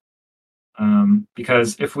that.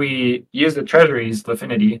 Because if we use the treasury's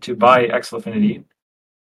Lifinity to buy X Lifinity,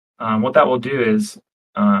 what that will do is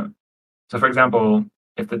Uh, so, for example,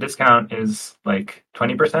 if the discount is like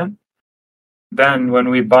 20%, then when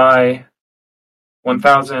we buy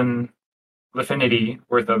 1,000 Lifinity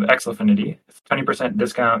worth of X Lifinity, it's 20%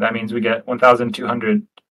 discount. That means we get 1,200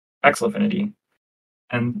 X Lifinity.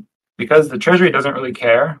 And because the treasury doesn't really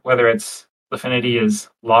care whether its Lifinity is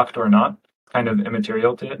locked or not, it's kind of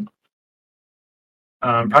immaterial to it.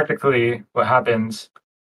 Practically, what happens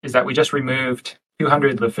is that we just removed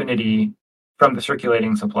 200 Lifinity from the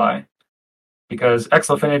circulating supply because X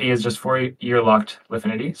Lifinity is just 4-year locked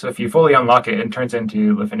Lifinity. So if you fully unlock it, it turns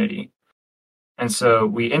into Lifinity. And so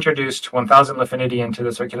we introduced 1,000 Lifinity into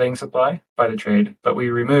the circulating supply by the trade, but we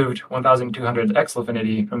removed 1,200 X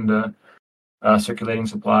Lifinity from the circulating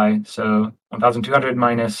supply. So 1,200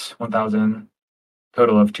 minus 1,000,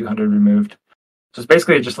 total of 200 removed. So it's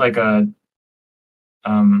basically just like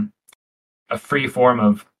um, a free form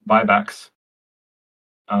of buybacks.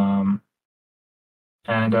 Um,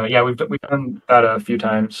 and yeah, we've done that a few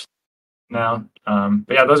times now. But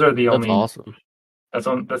yeah, those are the That's only awesome.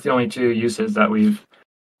 that's the only two uses that we've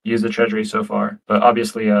used the treasury so far. But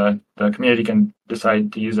obviously, the community can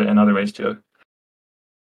decide to use it in other ways too.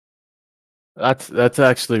 That's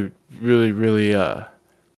actually really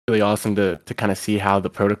awesome to kind of see how the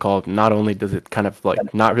protocol not only does it kind of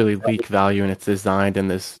like not really leak value and it's designed in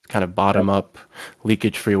this kind of bottom up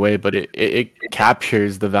leakage free way, but it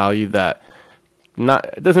captures the value that not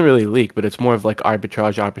it doesn't really leak, but it's more of like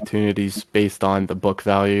arbitrage opportunities based on the book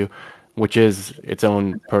value, which is its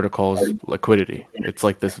own protocol's liquidity. It's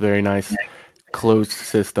like this very nice closed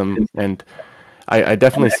system, and I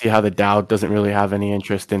definitely see how the DAO doesn't really have any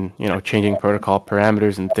interest in changing protocol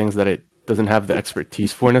parameters and things that it doesn't have the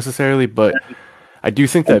expertise for necessarily. But I do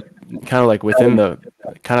think that kind of like within the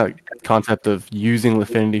kind of concept of using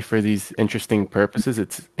Lifinity for these interesting purposes,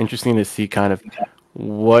 it's interesting to see kind of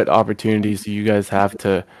what opportunities you guys have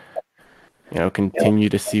to continue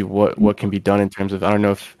to see what can be done in terms of, I don't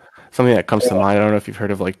know if something that comes to mind. I don't know if you've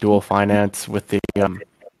heard of like dual finance with the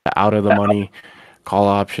out of the money call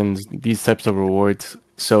options, these types of rewards.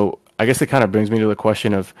 So I guess it kind of brings me to the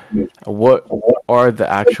question of what are the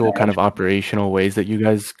actual kind of operational ways that you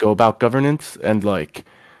guys go about governance, and like,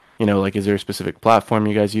 like, is there a specific platform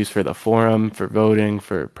you guys use for the forum, for voting,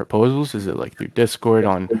 for proposals? Is it like through Discord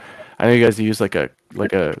on, I know you guys use like a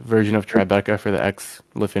version of Tribeca for the X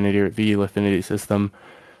Lifinity or V Lifinity system.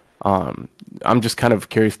 Um, I'm just kind of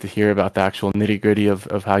curious to hear about the actual nitty gritty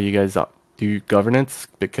of how you guys do governance,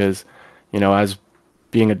 because, as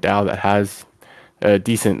being a DAO that has a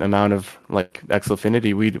decent amount of like X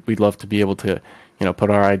Lifinity, we'd love to be able to,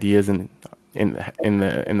 put our ideas in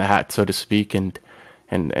the hat, so to speak, and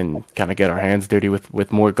kind of get our hands dirty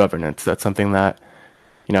with more governance. That's something that,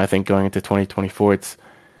 I think going into 2024, it's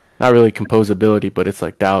not really composability, but it's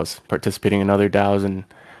like DAOs participating in other DAOs, and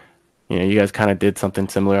you guys kind of did something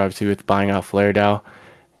similar, obviously, with buying out Flare DAO.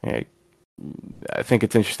 Yeah, I think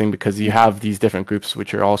it's interesting because you have these different groups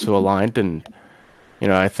which are also aligned, and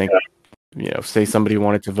I think say somebody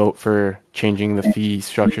wanted to vote for changing the fee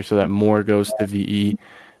structure so that more goes to VE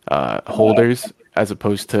holders as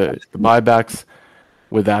opposed to the buybacks.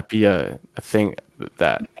 Would that be a thing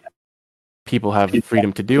that people have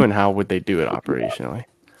freedom to do, and how would they do it operationally?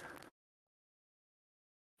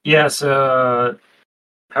 Yeah. So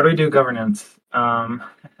how do we do governance? Our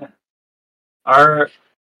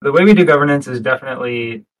The way we do governance is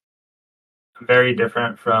definitely very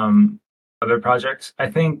different from other projects. I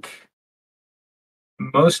think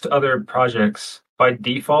most other projects by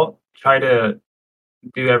default try to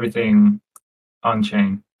do everything on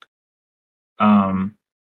chain. Um,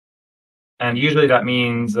 and usually that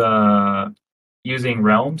means using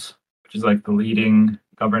Realms, which is like the leading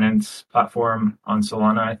governance platform on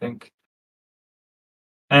Solana, I think,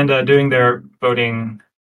 and doing their voting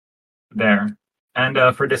there.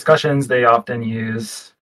 And for discussions, they often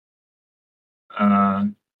use uh,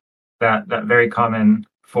 that very common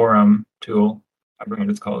forum tool. I forget what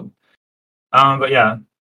it's called. But yeah,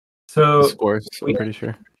 so Discourse, I'm we pretty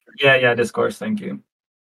sure. yeah, discourse. Thank you.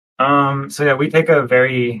 So yeah, we take a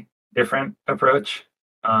very different approach.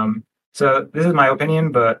 So this is my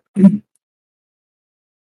opinion, but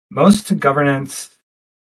most governance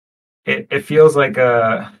it feels like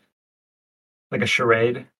a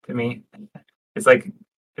charade to me. It's like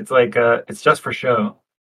it's just for show,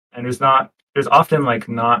 and there's often like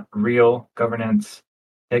not real governance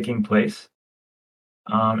taking place.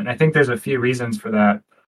 And I think there's a few reasons for that.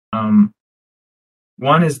 Um,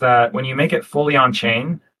 One is that when you make it fully on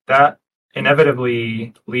chain, that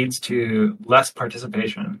inevitably leads to less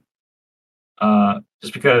participation.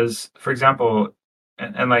 Just because, for example,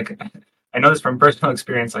 and like I know this from personal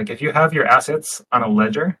experience. Like if you have your assets on a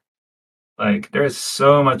ledger, like there is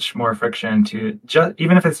so much more friction to just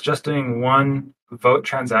even if it's just doing one vote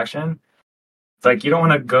transaction. It's like you don't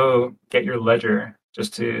want to go get your ledger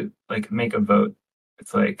just to like make a vote.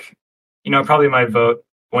 It's like, probably my vote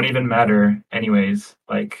won't even matter anyways.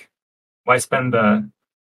 Like, why spend the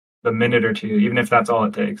minute or two, even if that's all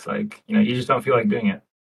it takes? Like, you just don't feel like doing it.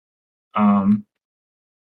 Um,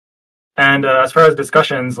 and as far as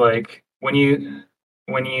discussions, like when you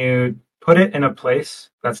put it in a place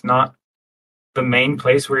that's not the main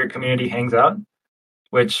place where your community hangs out,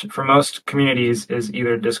 which for most communities is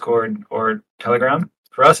either Discord or Telegram.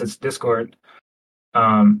 For us, it's Discord.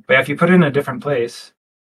 But if you put it in a different place,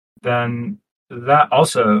 then that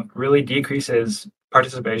also really decreases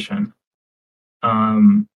participation.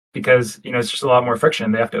 Because it's just a lot more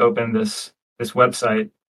friction. They have to open this website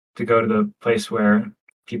to go to the place where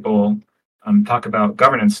people talk about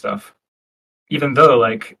governance stuff. Even though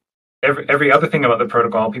like every other thing about the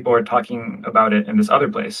protocol, people are talking about it in this other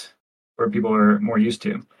place where people are more used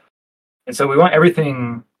to. And so we want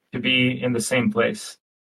everything to be in the same place.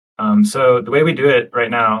 So the way we do it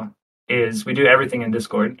right now is we do everything in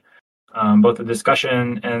Discord, both the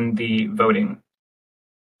discussion and the voting.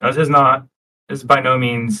 Now, this is by no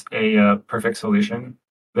means a perfect solution.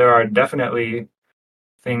 There are definitely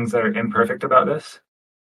things that are imperfect about this,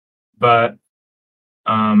 but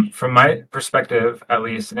from my perspective, at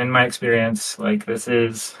least, and in my experience, like this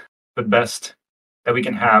is the best that we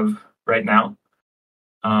can have right now.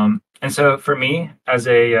 And so for me, as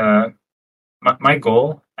my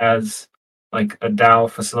goal as like a DAO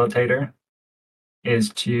facilitator is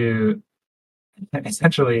to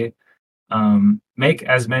essentially make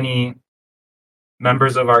as many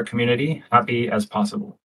members of our community happy as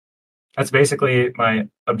possible. That's basically my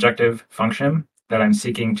objective function that I'm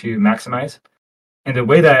seeking to maximize. And the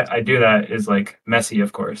way that I do that is like messy,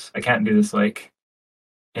 of course. I can't do this like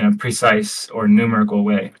in a precise or numerical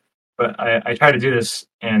way, but I try to do this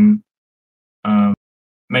in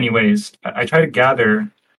many ways. I try to gather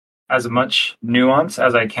as much nuance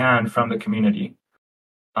as I can from the community.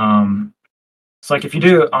 So like if you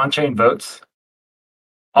do on-chain votes,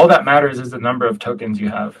 all that matters is the number of tokens you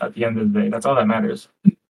have at the end of the day. That's all that matters.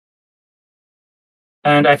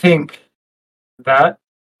 And I think that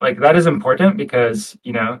that is important because,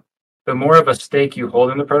 the more of a stake you hold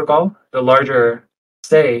in the protocol, the larger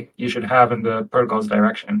say you should have in the protocol's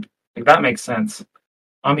direction. Like that makes sense.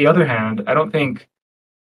 On the other hand, I don't think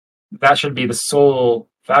that should be the sole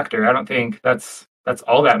factor. I don't think that's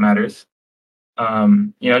all that matters.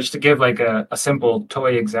 Just to give like a simple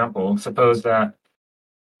toy example, suppose that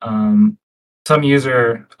some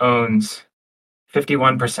user owns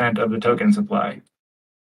 51% of the token supply,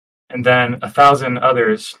 and then 1,000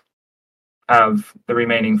 others have the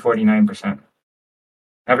remaining 49%.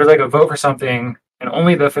 After like a vote for something, and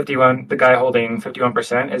only the guy holding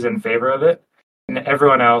 51% is in favor of it, and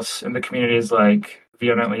everyone else in the community is like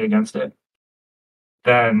vehemently against it,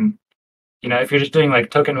 then if you're just doing like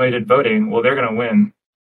token weighted voting, well, they're gonna win,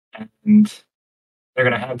 and they're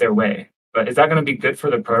gonna have their way. But is that gonna be good for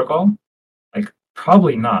the protocol? Like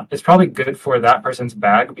probably not. It's probably good for that person's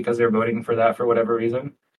bag because they're voting for that for whatever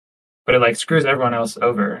reason. But it like screws everyone else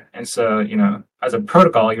over. And so, as a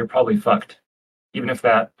protocol, you're probably fucked. Even if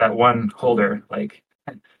that one holder like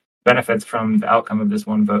benefits from the outcome of this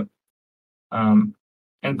one vote.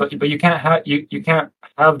 But you can't have you can't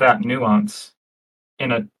have that nuance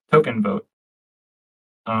in a token vote.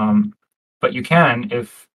 But you can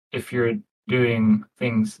if you're doing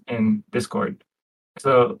things in Discord.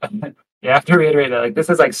 So you have to reiterate that like this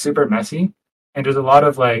is like super messy, and there's a lot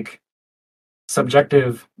of like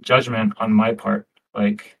subjective judgment on my part.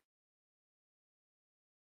 Like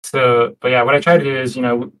so, but yeah, what I try to do is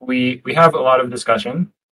we have a lot of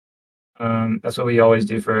discussion. That's what we always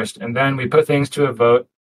do first, and then we put things to a vote,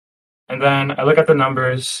 and then I look at the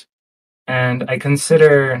numbers, and I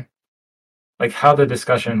consider like how the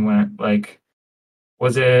discussion went. Like,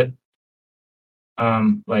 was it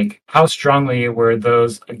like how strongly were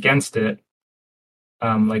those against it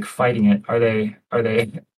like fighting it? Are they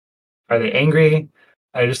angry?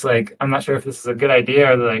 I just like I'm not sure if this is a good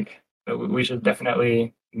idea or like we should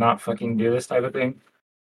definitely not fucking do this type of thing.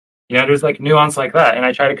 There's like nuance like that, and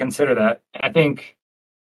I try to consider that. And I think,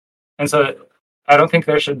 and so I don't think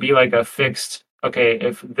there should be like a fixed. Okay,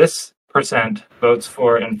 if this percent votes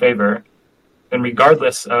for in favor, then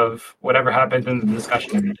regardless of whatever happens in the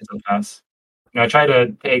discussion, it'll pass. I try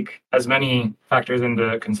to take as many factors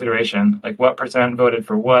into consideration, like what percent voted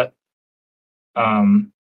for what,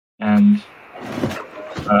 and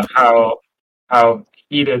how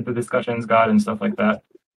heated the discussions got and stuff like that.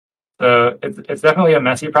 So it's definitely a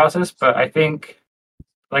messy process, but I think,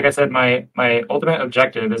 like I said, my ultimate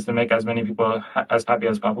objective is to make as many people as happy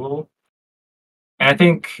as possible. And I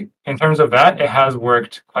think in terms of that, it has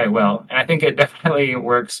worked quite well. And I think it definitely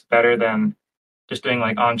works better than just doing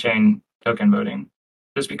like on-chain token voting,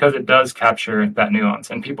 just because it does capture that nuance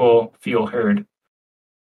and people feel heard.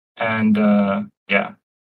 And yeah,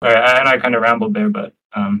 sorry, and I kind of rambled there, but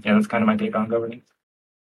yeah, that's kind of my take on governance.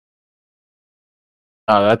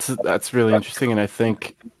 That's really interesting, and I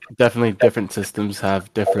think definitely different systems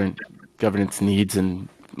have different governance needs, and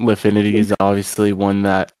Lifinity is obviously one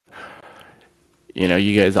that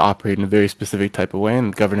you guys operate in a very specific type of way,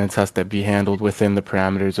 and governance has to be handled within the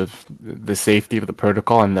parameters of the safety of the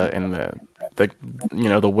protocol and the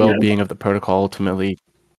the well-being of the protocol ultimately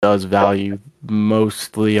does value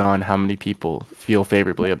mostly on how many people feel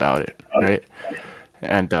favorably about it, right?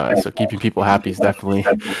 And so keeping people happy is definitely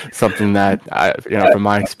something that from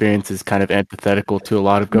my experience, is kind of antithetical to a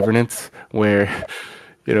lot of governance, where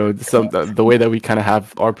the way that we kind of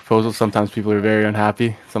have our proposals, sometimes people are very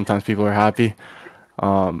unhappy, sometimes people are happy,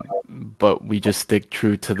 but we just stick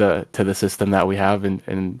true to the system that we have,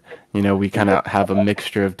 and we kind of have a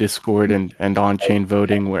mixture of Discord and on-chain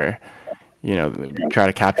voting, where we try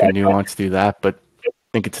to capture nuance through that, but I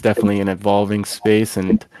think it's definitely an evolving space.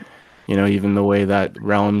 And even the way that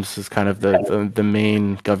Realms is kind of the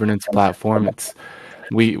main governance platform,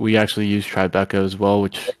 we actually use Tribeca as well,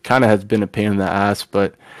 which kind of has been a pain in the ass,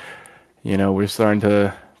 but we're starting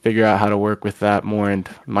to figure out how to work with that more, and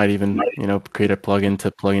might even create a plugin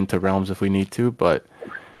to plug into Realms if we need to. But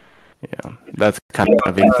that's kind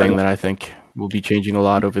of a thing that I think will be changing a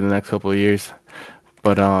lot over the next couple of years.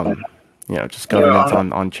 But just governance Yeah,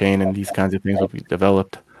 on chain and these kinds of things will be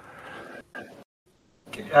developed.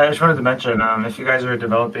 I just wanted to mention, if you guys are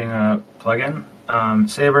developing a plugin,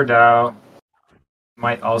 Saber DAO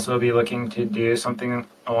might also be looking to do something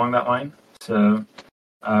along that line. So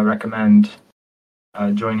recommend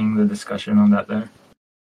joining the discussion on that there.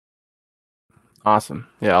 Awesome.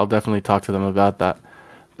 Yeah, I'll definitely talk to them about that.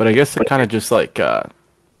 But I guess to kind of just like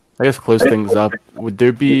I guess close things up, would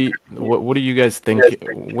there be what do you guys think,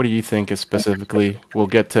 what do you think is specifically, we'll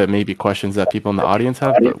get to maybe questions that people in the audience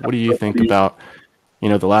have, but what do you think about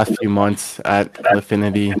the last few months at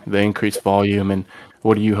Lifinity, the increased volume, and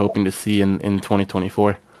what are you hoping to see in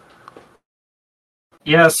 2024?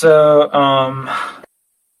 Yeah, so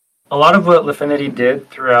a lot of what Lifinity did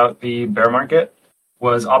throughout the bear market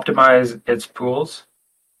was optimize its pools.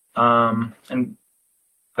 And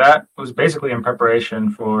that was basically in preparation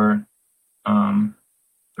for um,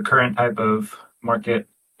 the current type of market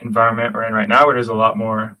environment we're in right now, where there's a lot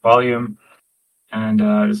more volume and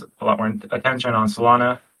there's a lot more attention on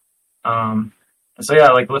Solana. So yeah,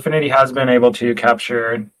 like Lifinity has been able to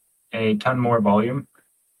capture a ton more volume,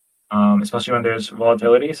 especially when there's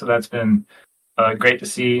volatility. So that's been great to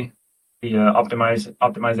see the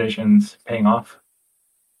optimizations paying off.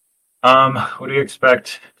 What do you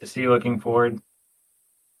expect to see looking forward?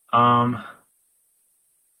 Um,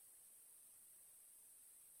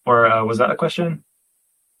 or was that a question?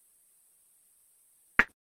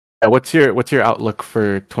 What's your outlook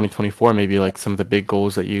for 2024? Maybe like some of the big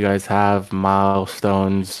goals that you guys have,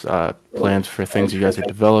 milestones, plans for things you guys are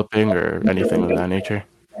developing, or anything of that nature.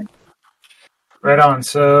 Right on.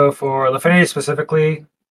 So for Lifinity specifically,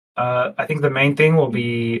 I think the main thing will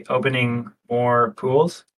be opening more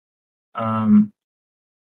pools. Um,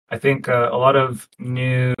 I think a lot of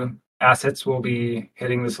new assets will be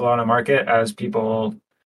hitting the Solana market as people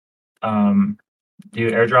um,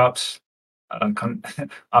 do airdrops,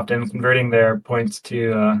 often converting their points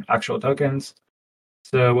to actual tokens.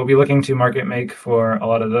 So we'll be looking to market make for a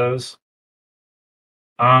lot of those.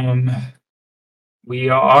 Um, we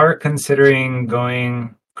are considering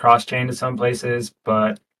going cross chain to some places,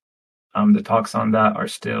 but the talks on that are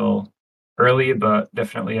still early, but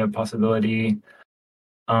definitely a possibility.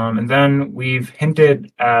 And then we've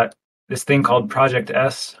hinted at this thing called Project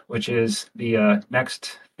S, which is the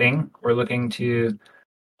next thing we're looking to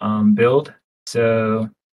build. So,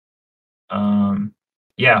 um,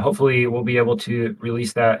 yeah, hopefully we'll be able to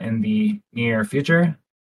release that in the near future.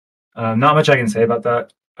 Not much I can say about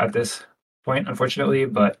that at this point, unfortunately,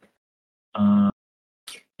 but um,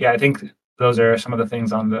 yeah, I think those are some of the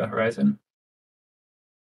things on the horizon.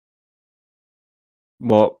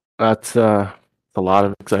 Well, that's a lot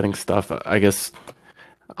of exciting stuff. I guess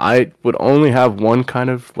I would only have one kind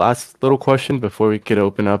of last little question before we could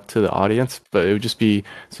open up to the audience, but it would just be,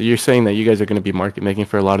 so you're saying that you guys are going to be market making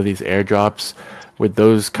for a lot of these airdrops. Would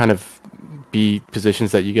those kind of be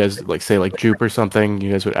positions that you guys like, say like Jupe or something?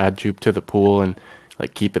 You guys would add Jupe to the pool and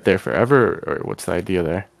like keep it there forever, or what's the idea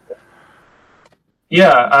there?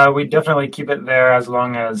 Yeah, we definitely keep it there as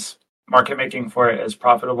long as market making for it is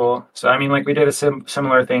profitable. So I mean, like we did a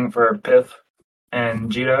similar thing for Pith and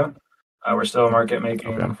Jito. We're still market Okay.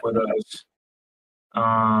 making for those.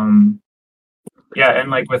 Um, yeah, and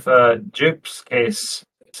like with Jupe's case,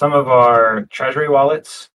 some of our treasury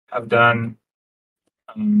wallets have done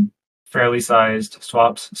um, fairly sized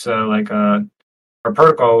swaps. So like our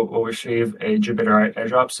protocol will receive a Jupiter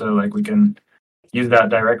airdrop, so like we can use that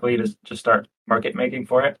directly to just start market making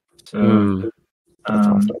for it. So Mm, that's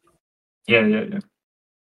um, awesome. yeah, yeah, yeah.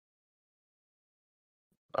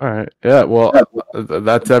 All right. Yeah. Well,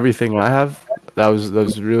 that's everything I have. That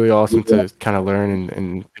was really awesome to kind of learn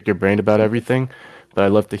and pick your brain about everything. But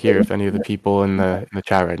I'd love to hear if any of the people in the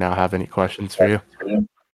chat right now have any questions for you.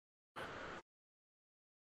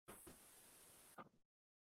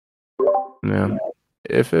 Yeah.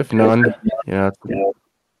 If none,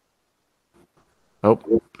 oh,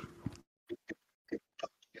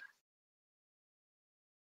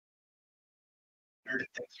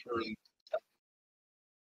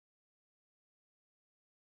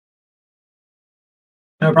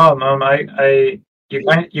 No problem.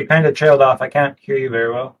 You kind of trailed off. I can't hear you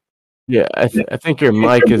very well. yeah. I think your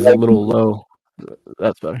mic is a little low.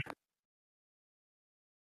 That's better.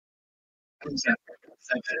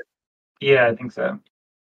 Yeah, I think so.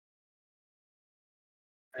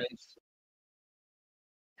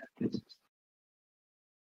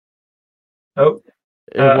 Oh,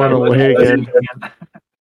 It went I lose away you again. again.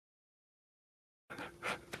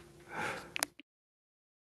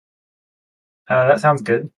 That sounds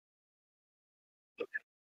good.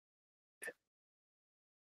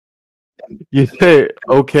 You say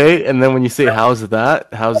okay, and then when you say how's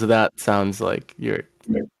that sounds like you're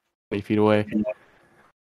 20 feet away.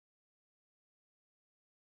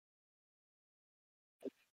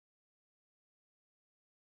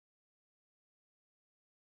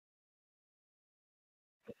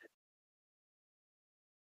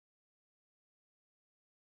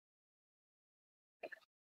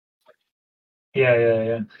 Yeah, yeah,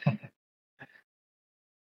 yeah.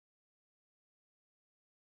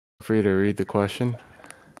 For you to read the question.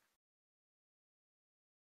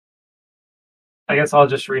 I guess I'll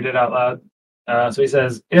just read it out loud. So he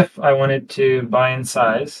says, if I wanted to buy in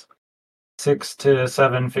size 6 to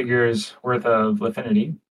 7 figures worth of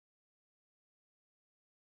Lifinity,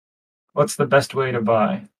 what's the best way to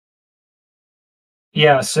buy?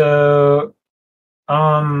 Yeah, so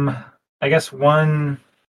um, I guess one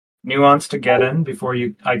nuance to get in before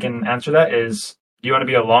you I can answer that is, do you want to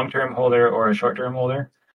be a long-term holder or a short-term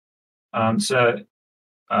holder? So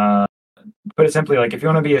uh, put it simply, like if you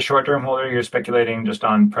want to be a short-term holder, you're speculating just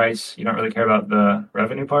on price. You don't really care about the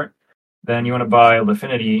revenue part. Then you want to buy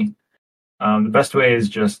Lifinity. The best way is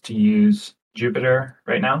just to use Jupiter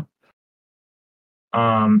right now.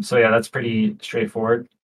 So yeah, that's pretty straightforward.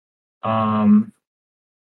 Um,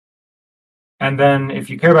 and then if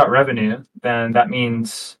you care about revenue, then that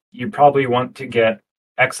means you probably want to get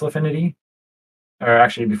X Lifinity. Or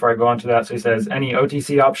actually, before I go on to that, so he says any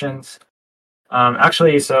OTC options.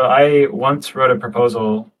 Actually, so I once wrote a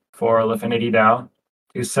proposal for Lifinity DAO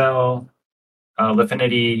to sell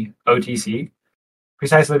Lifinity OTC,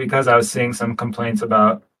 precisely because I was seeing some complaints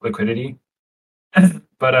about liquidity.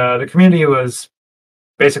 But the community was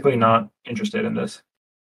basically not interested in this.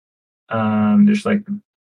 Just like,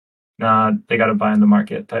 nah, they got to buy in the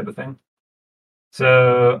market type of thing.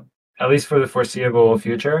 So at least for the foreseeable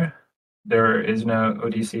future, there is no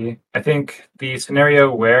OTC. I think the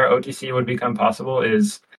scenario where OTC would become possible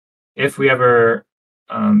is if we ever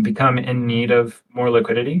become in need of more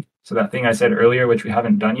liquidity. So that thing I said earlier, which we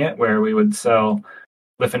haven't done yet, where we would sell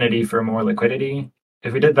Lifinity for more liquidity.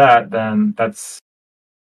 If we did that, then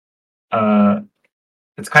uh,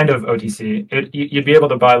 it's kind of OTC. You'd be able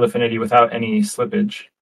to buy Lifinity without any slippage.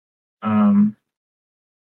 Um,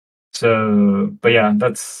 but yeah,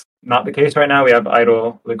 that's not the case right now. We have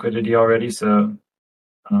idle liquidity already, so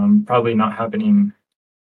probably not happening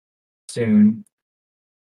soon.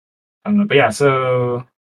 But so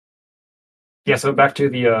back to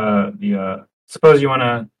the suppose you want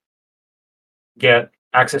to get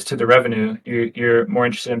access to the revenue, you're more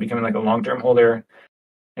interested in becoming like a long term holder.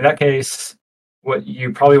 In that case, what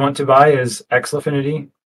you probably want to buy is X Lifinity,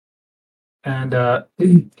 and to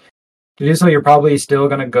do so, you're probably still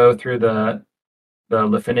going to go through the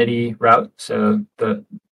Lifinity route. So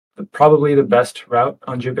probably the best route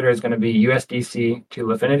on Jupiter is going to be USDC to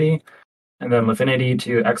Lifinity, and then Lifinity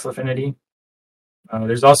to X Lifinity.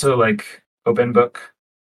 There's also like OpenBook.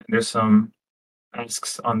 There's some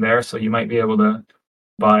asks on there, so you might be able to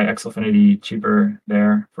buy X Lifinity cheaper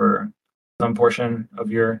there for some portion of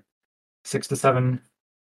your 6 to 7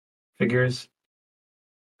 figures.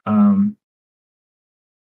 Um,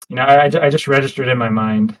 I just registered in my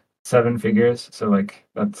mind 7 figures, so like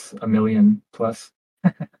that's a million plus.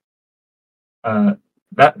 Uh,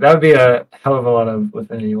 that would be a hell of a lot of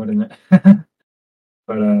Lifinity, wouldn't it?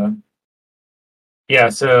 But yeah.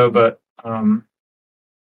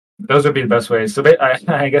 Those would be the best ways. So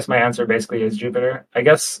I guess my answer basically is Jupiter. I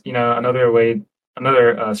guess another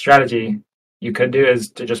strategy you could do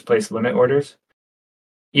is to just place limit orders,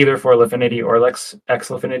 either for Lifinity or X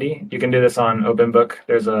Lifinity. You can do this on OpenBook.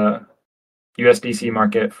 There's a USDC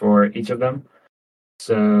market for each of them.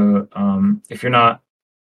 So if you're not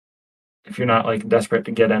like desperate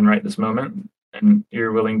to get in right this moment and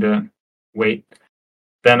you're willing to wait,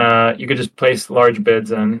 then you could just place large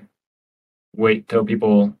bids and wait till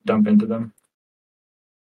people dump into them.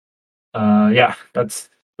 Yeah, those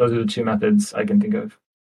are the two methods I can think of.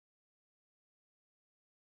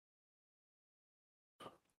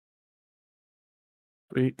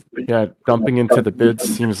 Yeah, dumping into the bids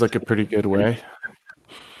seems like a pretty good way.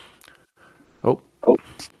 Oh,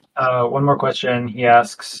 One more question. He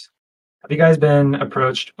asks, have you guys been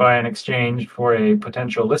approached by an exchange for a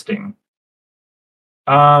potential listing?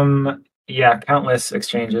 Yeah, countless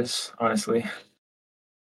exchanges, honestly.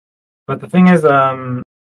 But the thing is, they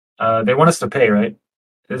want us to pay, right?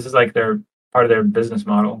 This is like their part of their business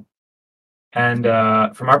model. And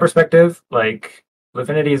from our perspective, like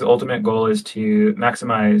Lifinity's ultimate goal is to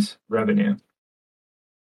maximize revenue.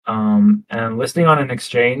 And listing on an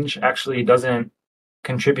exchange actually doesn't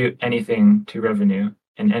contribute anything to revenue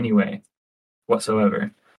in any way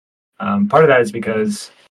whatsoever. Part of that is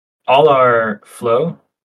because all our flow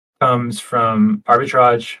comes from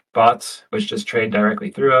arbitrage bots, which just trade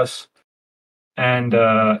directly through us, and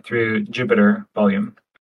through Jupiter volume,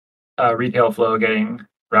 retail flow getting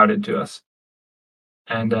routed to us.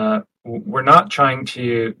 And we're not trying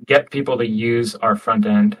to get people to use our front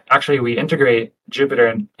end. Actually, we integrate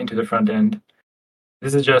Jupiter into the front end.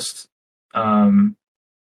 This is just um,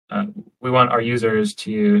 we want our users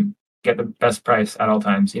to get the best price at all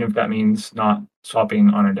times, even if that means not swapping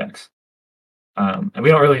on our decks. And we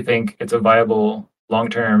don't really think it's a viable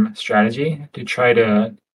long-term strategy to try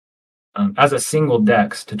to, as a single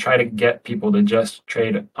dex, to try to get people to just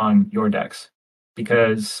trade on your decks.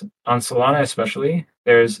 Because on Solana especially,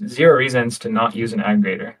 there's zero reasons to not use an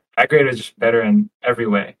aggregator. Aggregator is just better in every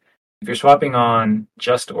way. If you're swapping on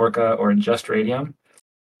just Orca or just Radium,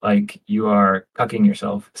 like you are cucking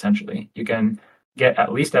yourself essentially. You can get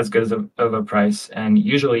at least as good of a price and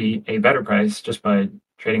usually a better price just by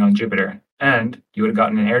trading on Jupiter. And you would have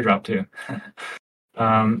gotten an airdrop too.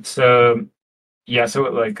 So yeah, so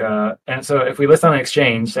like and so if we list on an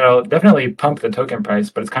exchange, that'll definitely pump the token price,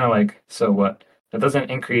 but it's kind of like, so what? That doesn't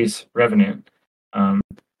increase revenue. Um,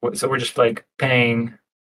 so we're just like paying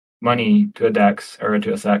money to a DEX or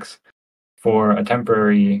to a SEX for a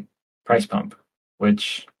temporary price pump,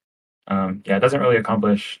 which yeah, it doesn't really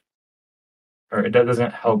accomplish, or it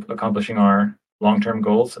doesn't help accomplishing our long-term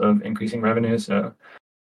goals of increasing revenue. So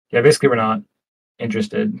yeah, basically we're not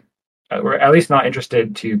interested. We're at least not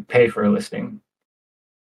interested to pay for a listing.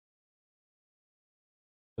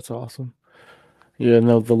 that's awesome. Yeah,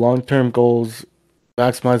 no, the long-term goals,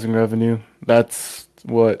 maximizing revenue, that's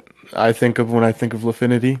what I think of when I think of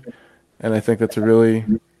Lifinity, and I think that's a really,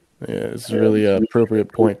 yeah, it's a really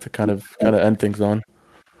appropriate point to kind of end things on.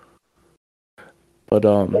 But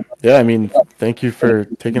yeah, I mean, thank you for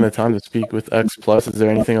taking the time to speak with X Plus. Is there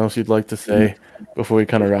anything else you'd like to say before we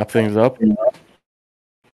kind of wrap things up?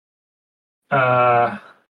 Uh,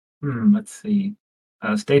 let's see.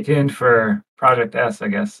 Stay tuned for Project S, I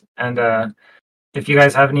guess. And if you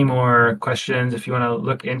guys have any more questions, if you want to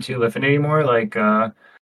look into Lifinity more, like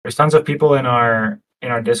there's tons of people in our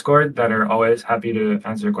Discord that are always happy to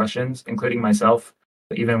answer questions, including myself.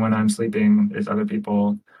 Even when I'm sleeping, there's other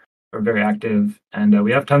people who are very active, and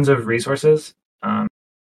we have tons of resources. Um,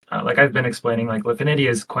 like I've been explaining, like Lifinity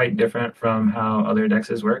is quite different from how other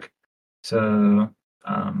dexes work. So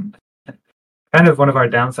um, kind of one of our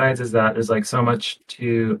downsides is that there's like so much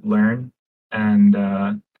to learn, and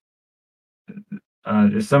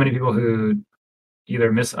there's so many people who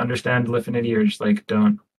either misunderstand Lifinity or just like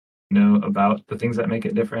don't know about the things that make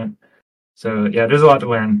it different. So yeah, there's a lot to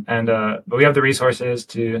learn, and but we have the resources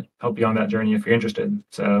to help you on that journey if you're interested.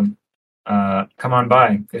 So come on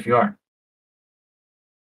by if you are.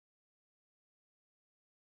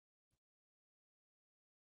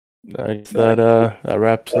 I guess that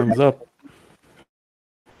wraps things up.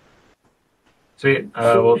 Sweet.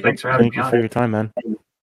 Well, thanks for having Thank me you for on. your time, man.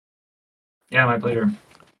 Yeah, my pleasure.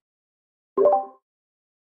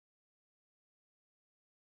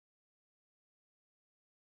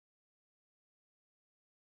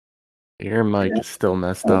 Your mic is still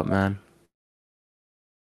messed up, man.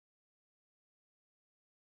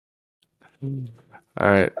 All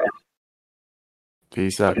right.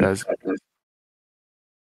 Peace out, guys.